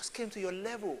you just came to your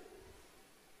level.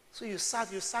 So you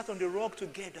sat on the rock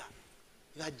together.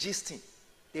 You are gisting.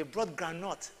 They brought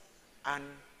granite and,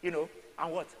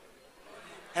 and what?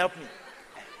 Help me.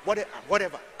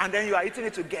 Whatever. And then you are eating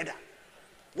it together.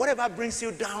 Whatever brings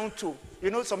you down to,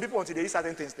 some people until they eat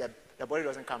certain things, their body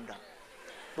doesn't calm down.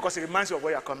 Because it reminds you of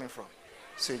where you're coming from.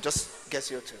 So it just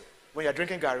gets you to, when you're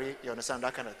drinking Gary, you understand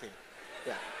that kind of thing.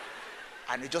 Yeah.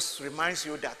 And it just reminds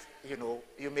you that,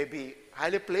 you may be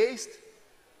highly placed,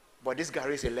 but this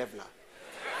Gary is a leveler.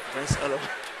 Brings all over.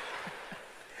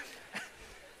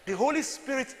 The Holy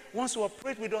Spirit wants to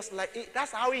operate with us like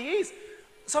that's how He is.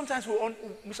 Sometimes we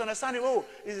misunderstand Him. Oh,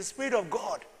 it's the Spirit of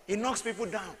God. He knocks people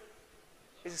down.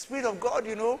 It's the Spirit of God,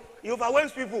 He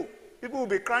overwhelms people. People will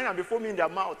be crying and be foaming in their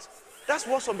mouth. That's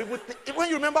what some people think. When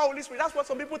you remember Holy Spirit, that's what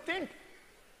some people think.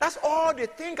 That's all they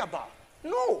think about.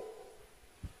 No.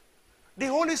 The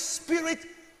Holy Spirit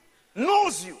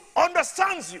knows you,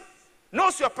 understands you,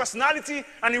 knows your personality,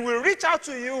 and He will reach out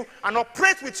to you and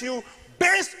operate with you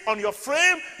based on your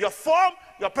frame, your form,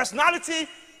 your personality,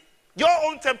 your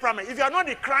own temperament. If you are not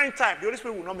the crying type, the Holy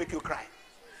Spirit will not make you cry.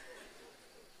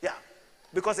 Yeah.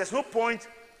 Because there's no point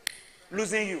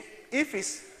losing you. If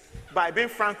it's by being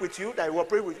frank with you that He will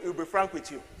operate with you, He will be frank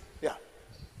with you. Yeah.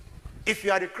 If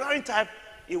you are the crying type,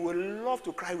 He will love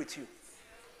to cry with you.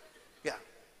 Yeah.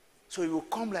 So He will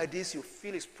come like this, you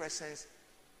feel His presence,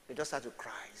 you just start to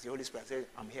cry. It's the Holy Spirit. Say,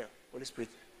 I'm here. Holy Spirit,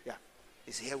 yeah,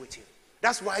 He's here with you.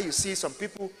 That's why you see some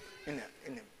people in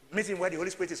a meeting where the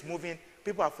Holy Spirit is moving,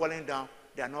 people are falling down,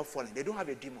 they are not falling. They don't have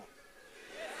a demon.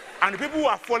 And the people who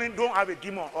are falling don't have a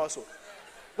demon also.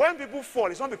 When people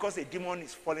fall, it's not because a demon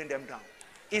is falling them down.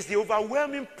 It's the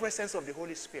overwhelming presence of the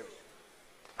Holy Spirit.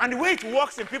 And the way it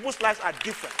works in people's lives are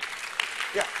different.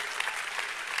 Yeah.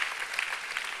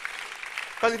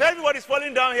 Because if everybody's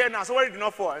falling down here now, somebody did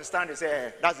not fall and stand and say,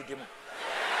 hey, that's the demon.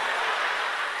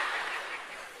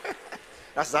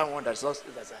 That's that one that's not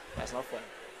funny.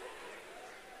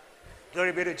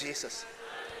 Glory be to Jesus.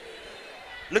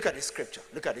 Look at this scripture.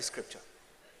 Look at this scripture.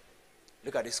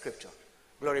 Look at this scripture.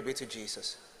 Glory be to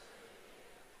Jesus.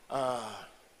 1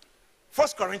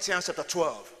 Corinthians chapter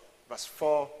 12, verse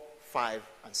 4, 5,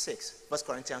 and 6. 1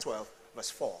 Corinthians 12, verse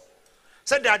 4.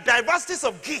 Said there are diversities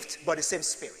of gift, but the same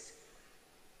Spirit.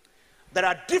 There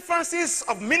are differences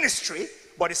of ministry,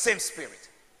 but the same Spirit.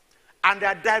 And there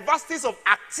are diversities of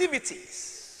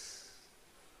activities,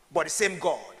 but the same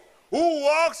God, who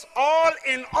works all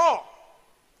in all.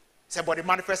 Said, but the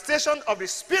manifestation of the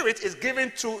Spirit is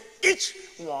given to each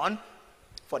one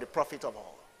for the profit of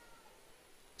all.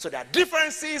 So there are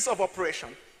differences of operation,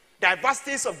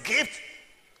 diversities of gift.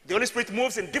 The Holy Spirit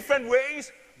moves in different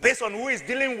ways based on who He's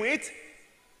dealing with.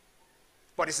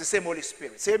 But it's the same Holy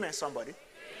Spirit. Say amen, somebody.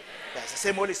 Amen. It's the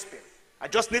same Holy Spirit. I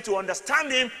just need to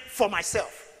understand Him for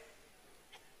myself.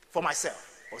 For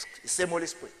myself. It's the same Holy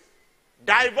Spirit.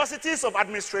 Diversities of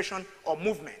administration or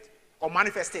movement or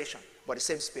manifestation, but the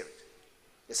same Spirit.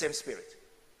 The same Spirit.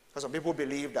 Because some people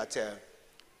believe that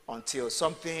until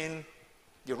something,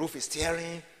 the roof is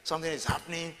tearing, something is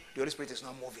happening, the Holy Spirit is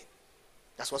not moving.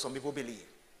 That's what some people believe.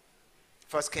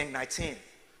 1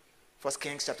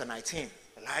 Kings chapter 19,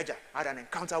 Elijah had an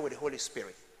encounter with the Holy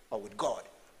Spirit or with God.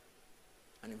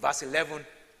 And in verse 11,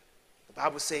 the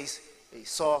Bible says, he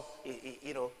saw,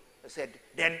 it said,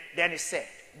 then he said,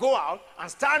 go out and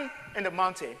stand on the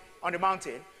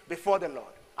mountain before the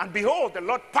Lord. And behold, the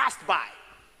Lord passed by.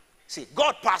 See,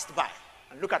 God passed by.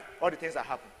 And look at all the things that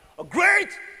happened. A great,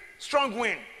 strong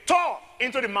wind tore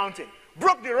into the mountain,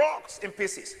 broke the rocks in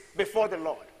pieces before the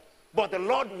Lord. But the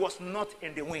Lord was not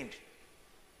in the wind.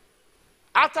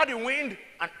 After the wind,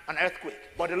 an earthquake.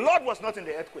 But the Lord was not in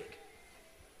the earthquake.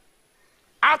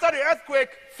 After the earthquake,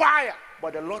 fire.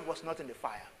 But the Lord was not in the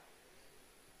fire.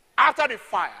 After the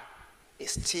fire, a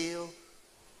still,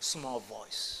 small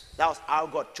voice. That was how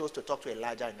God chose to talk to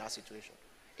Elijah in that situation.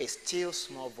 A still,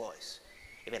 small voice.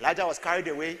 If Elijah was carried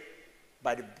away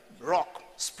by the rock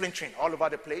splintering all over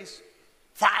the place,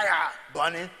 fire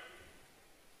burning,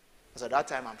 because at that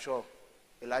time, I'm sure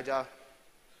Elijah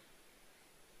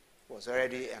was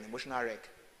already an emotional wreck.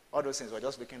 All those things were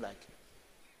just looking like,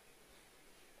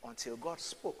 until God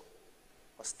spoke,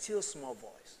 a still small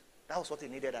voice. That was what he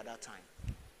needed at that time.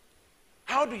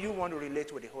 How do you want to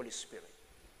relate with the Holy Spirit?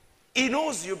 He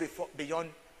knows you beyond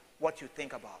what you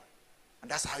think about. And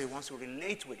that's how he wants to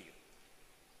relate with you.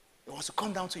 He wants to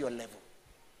come down to your level.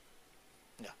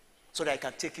 Yeah. So that he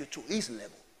can take you to his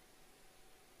level.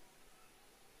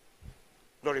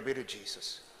 Glory be to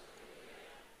Jesus.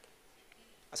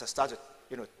 As I started,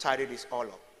 tidy this all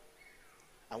up,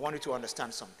 I want you to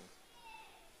understand something.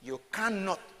 You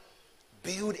cannot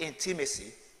build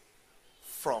intimacy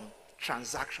from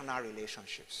transactional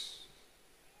relationships.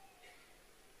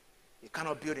 You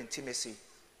cannot build intimacy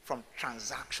from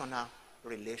transactional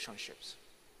relationships.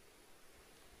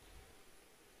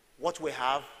 What we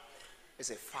have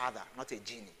is a father, not a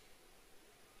genie.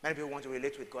 Many people want to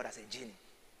relate with God as a genie.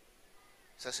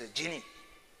 So it's a genie.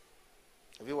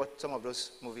 Have you watched some of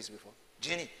those movies before?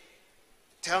 Genie,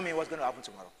 tell me what's going to happen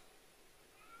tomorrow.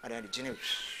 And then the genie,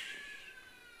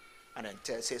 and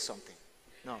then say something.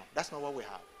 No, that's not what we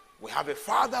have. We have a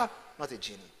father, not a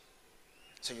genie.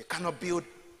 So you cannot build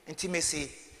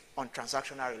intimacy on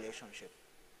transactional relationship.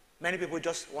 Many people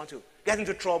just want to get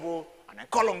into trouble and then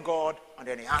call on God and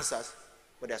then he answers,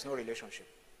 but there's no relationship.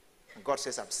 And God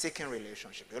says, I'm seeking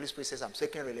relationship. The Holy Spirit says, I'm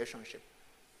seeking relationship.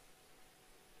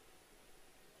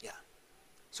 Yeah.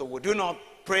 So we do not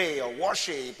pray or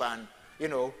worship and,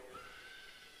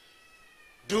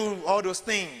 do all those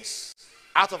things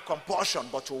out of compulsion,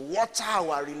 but to water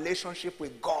our relationship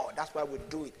with God. That's why we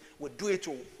do it. We do it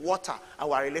to water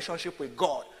our relationship with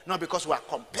God. Not because we are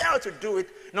compelled to do it.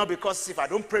 Not because if I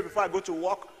don't pray before I go to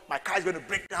work, my car is going to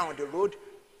break down on the road.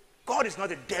 God is not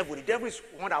the devil. The devil is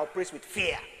one that operates with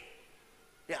fear.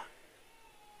 Yeah.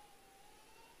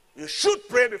 You should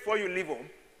pray before you leave home.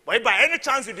 But if by any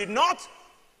chance you did not,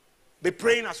 be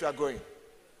praying as you are going.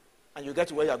 And you get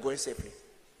to where you are going safely.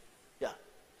 Yeah.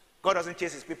 God doesn't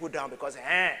chase his people down because,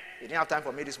 you didn't have time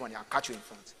for me this morning. I'll catch you in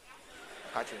front.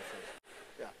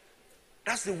 Yeah.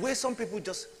 That's the way some people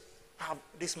just have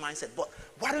this mindset. But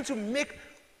why don't you make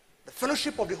the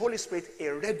fellowship of the Holy Spirit a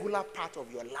regular part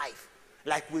of your life,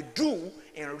 like we do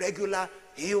in regular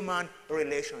human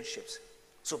relationships?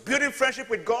 So building friendship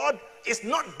with God is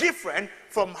not different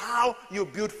from how you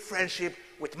build friendship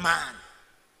with man.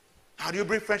 How do you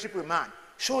build friendship with man?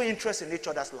 Show interest in each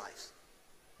other's lives.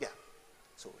 Yeah.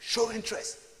 So show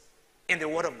interest in the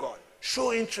Word of God.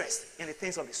 Show interest in the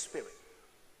things of the Spirit.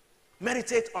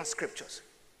 Meditate on scriptures.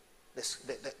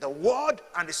 The Word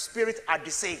and the Spirit are the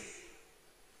same.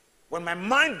 When my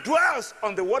mind dwells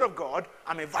on the Word of God,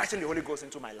 I'm inviting the Holy Ghost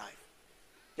into my life.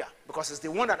 Yeah, because it's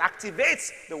the one that activates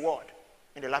the Word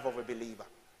in the life of a believer.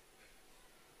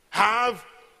 Have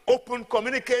open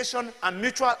communication and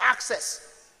mutual access.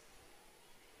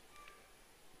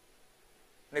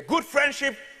 In a good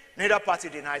friendship, neither party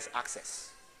denies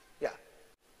access. Yeah.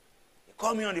 You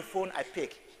call me on the phone, I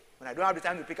pick. When I don't have the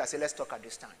time to pick, I say, let's talk at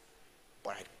this time.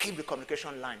 But I keep the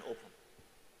communication line open.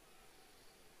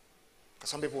 Because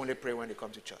some people only pray when they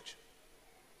come to church.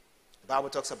 The Bible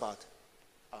talks about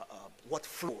what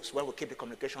flows when we keep the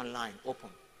communication line open.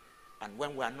 And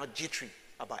when we are not jittery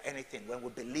about anything, when we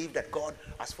believe that God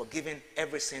has forgiven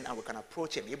every sin and we can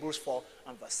approach him. Hebrews 4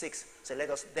 and verse 6 says,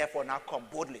 let us therefore now come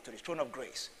boldly to the throne of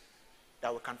grace,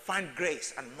 that we can find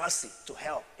grace and mercy to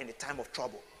help in the time of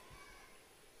trouble.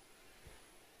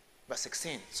 Verse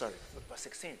 16.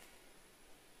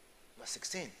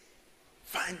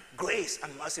 Find grace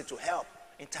and mercy to help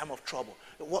in time of trouble.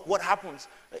 What happens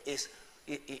is,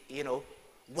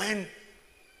 when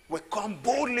we come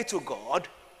boldly to God,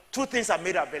 two things are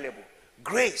made available.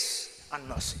 Grace and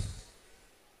mercy.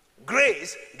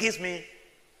 Grace gives me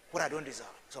what I don't deserve.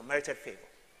 It's unmerited favor.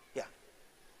 Yeah.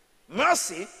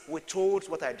 Mercy withholds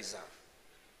what I deserve.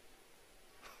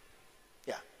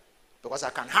 Yeah. Because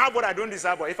I can have what I don't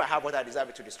deserve, but if I have what I deserve,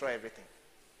 it will destroy everything.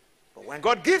 But when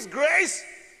God gives grace,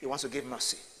 he wants to give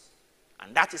mercy.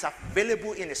 And that is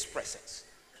available in his presence.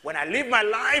 When I live my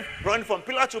life running from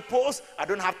pillar to post, I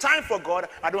don't have time for God.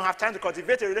 I don't have time to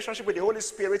cultivate a relationship with the Holy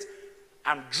Spirit.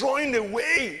 I'm drawing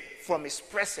away from his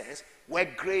presence where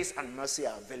grace and mercy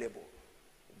are available.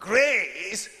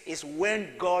 Grace is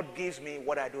when God gives me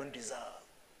what I don't deserve.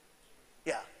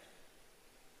 Yeah.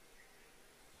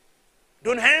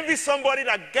 Don't envy somebody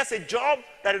that gets a job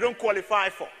that they don't qualify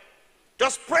for.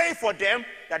 Just pray for them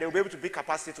that they will be able to be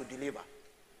capacity to deliver.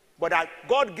 But that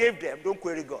God gave them, don't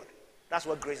query God. That's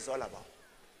what grace is all about.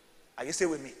 Are you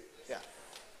still with me? Yeah.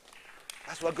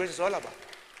 That's what grace is all about.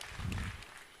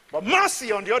 But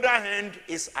mercy, on the other hand,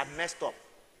 is I messed up.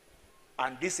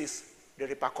 And this is the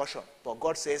repercussion. But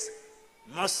God says,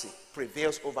 mercy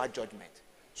prevails over judgment.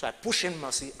 So I push in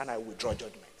mercy and I withdraw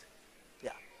judgment.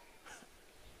 Yeah.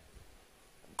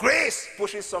 Grace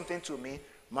pushes something to me.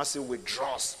 Mercy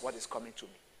withdraws what is coming to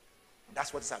me. And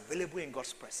that's what is available in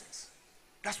God's presence.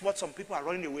 That's what some people are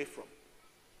running away from.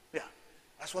 Yeah,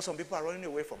 that's what some people are running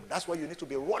away from. That's what you need to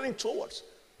be running towards.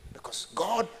 Because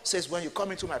God says when you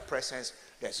come into my presence,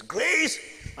 there's grace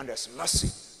and there's mercy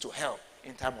to help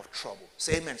in time of trouble.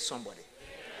 Say amen, somebody.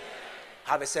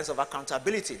 Have a sense of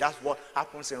accountability. That's what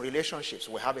happens in relationships.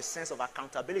 We have a sense of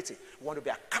accountability. We want to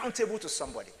be accountable to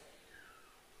somebody.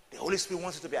 The Holy Spirit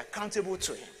wants you to be accountable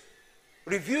to him.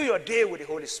 Review your day with the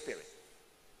Holy Spirit.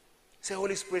 Say,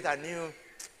 Holy Spirit, I knew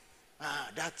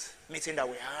that meeting that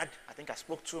we had, I think I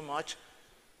spoke too much.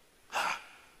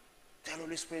 Tell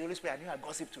Holy Spirit, I knew I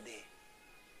gossiped today.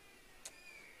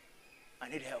 I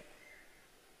need help.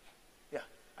 Yeah,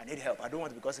 I need help. I don't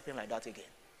want to be gossiping like that again.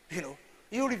 You know,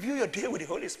 you review your day with the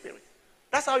Holy Spirit.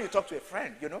 That's how you talk to a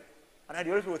friend, you know. And then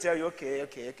the Holy Spirit will tell you, okay,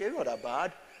 it's not that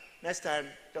bad. Next time,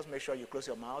 just make sure you close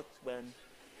your mouth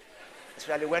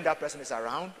especially when that person is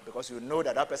around, because you know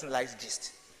that person likes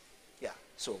gist. Yeah,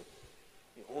 so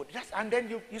you hold that, and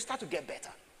then you start to get better.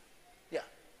 Yeah.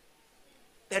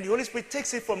 Then the Holy Spirit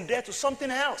takes it from there to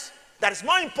something else that is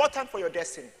more important for your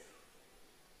destiny.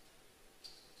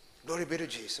 Glory be to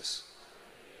Jesus.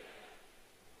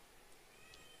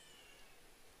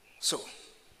 So,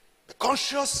 be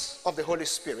conscious of the Holy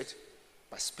Spirit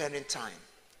by spending time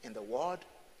in the Word,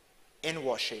 in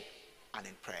worship, and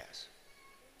in prayers.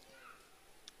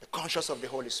 Be conscious of the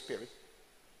Holy Spirit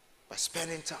by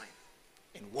spending time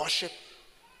in worship,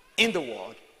 in the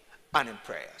Word, and in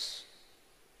prayers.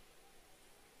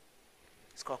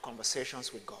 It's called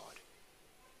conversations with God.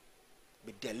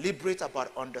 Be deliberate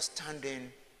about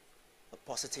understanding the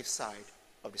positive side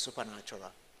of the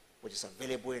supernatural, which is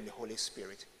available in the Holy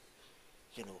Spirit.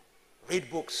 You know, read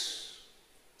books.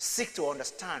 Seek to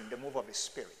understand the move of the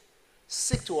Spirit.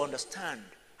 Seek to understand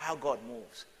how God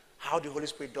moves, how the Holy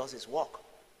Spirit does his work.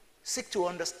 Seek to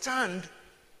understand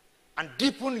and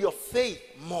deepen your faith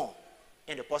more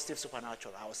in the positive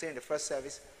supernatural. I was saying in the first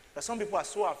service that some people are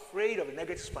so afraid of the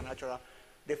negative supernatural,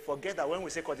 they forget that when we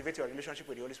say cultivate your relationship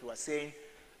with the Holy Spirit, we're saying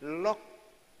lock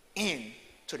in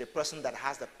to the person that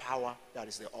has the power that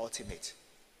is the ultimate.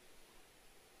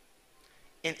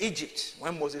 In Egypt,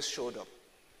 when Moses showed up,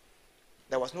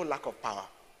 there was no lack of power.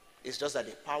 It's just that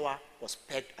the power was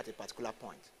pegged at a particular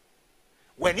point.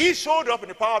 When he showed up in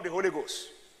the power of the Holy Ghost,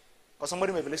 because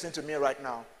somebody may be listening to me right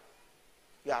now,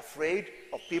 you're afraid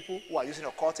of people who are using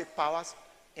occultic powers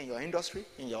in your industry,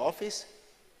 in your office.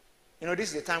 You know, this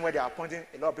is the time where they are appointing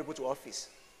a lot of people to office.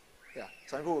 Yeah,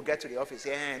 some people will get to the office,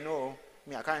 no,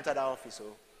 I can't enter that office.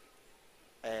 So,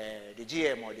 the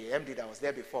GM or the MD that was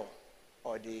there before,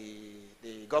 or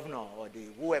the governor or the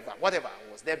whatever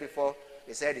was there before,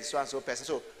 they said it's so and so person.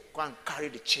 So go and carry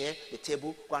the chair, the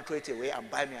table, go and throw it away and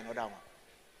buy me another one.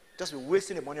 Just be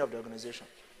wasting the money of the organization.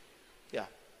 Yeah,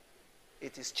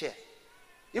 it is chair.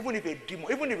 Even if a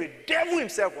demon, even if a devil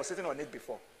himself was sitting on it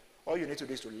before, all you need to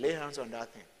do is to lay hands on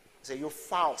that thing. Say, you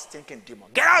foul, stinking demon,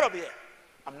 get out of here.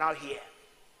 I'm now here.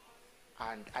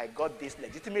 And I got this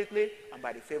legitimately and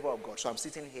by the favor of God. So I'm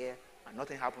sitting here and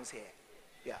nothing happens here.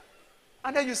 Yeah.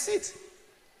 And then you sit.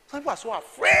 Some people are so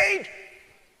afraid.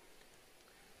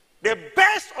 The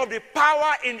best of the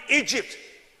power in Egypt,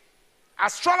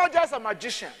 astrologers and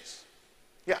magicians.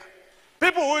 Yeah.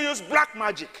 People who use black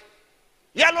magic,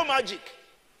 yellow magic,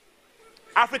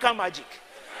 African magic,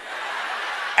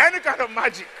 any kind of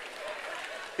magic.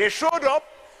 They showed up.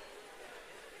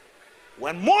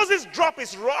 When Moses dropped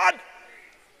his rod,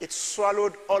 it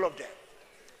swallowed all of them.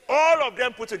 All of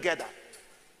them put together.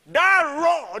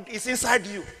 That rod is inside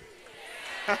you.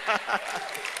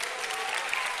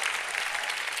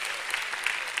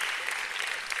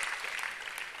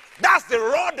 That's the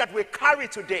rod that we carry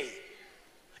today.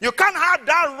 You can't have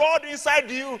that rod inside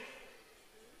you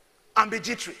and be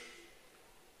jittery.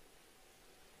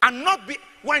 And not be,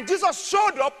 when Jesus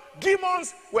showed up,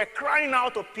 demons were crying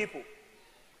out of people,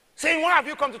 saying, why have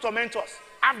you come to torment us?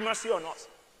 Have mercy on us.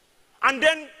 And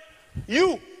then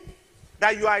you,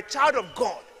 that you are a child of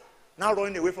God, now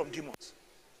running away from demons.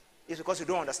 It's because you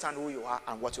don't understand who you are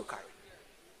and what you carry.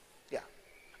 Yeah.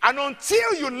 And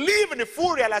until you live in the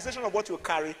full realization of what you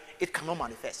carry, it cannot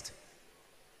manifest.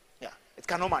 Yeah. It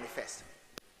cannot manifest.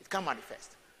 It can't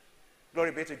manifest.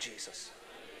 Glory be to Jesus.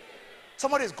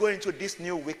 Somebody is going into this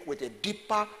new week with a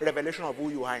deeper revelation of who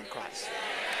you are in Christ.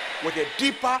 With a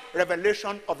deeper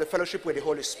revelation of the fellowship with the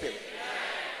Holy Spirit.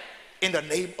 In the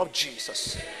name of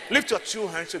Jesus. Lift your two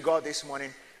hands to God this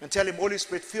morning and tell him, Holy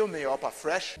Spirit, fill me up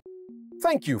afresh.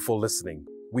 Thank you for listening.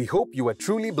 We hope you were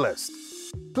truly blessed.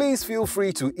 Please feel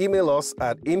free to email us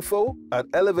at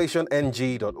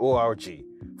info@elevationg.org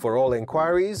for all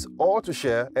inquiries or to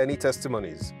share any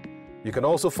testimonies. You can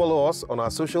also follow us on our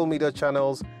social media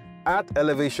channels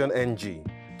 @ElevationNG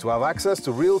to have access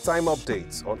to real-time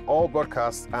updates on all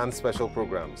broadcasts and special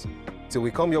programs. Till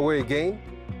we come your way again,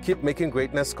 keep making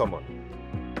greatness common.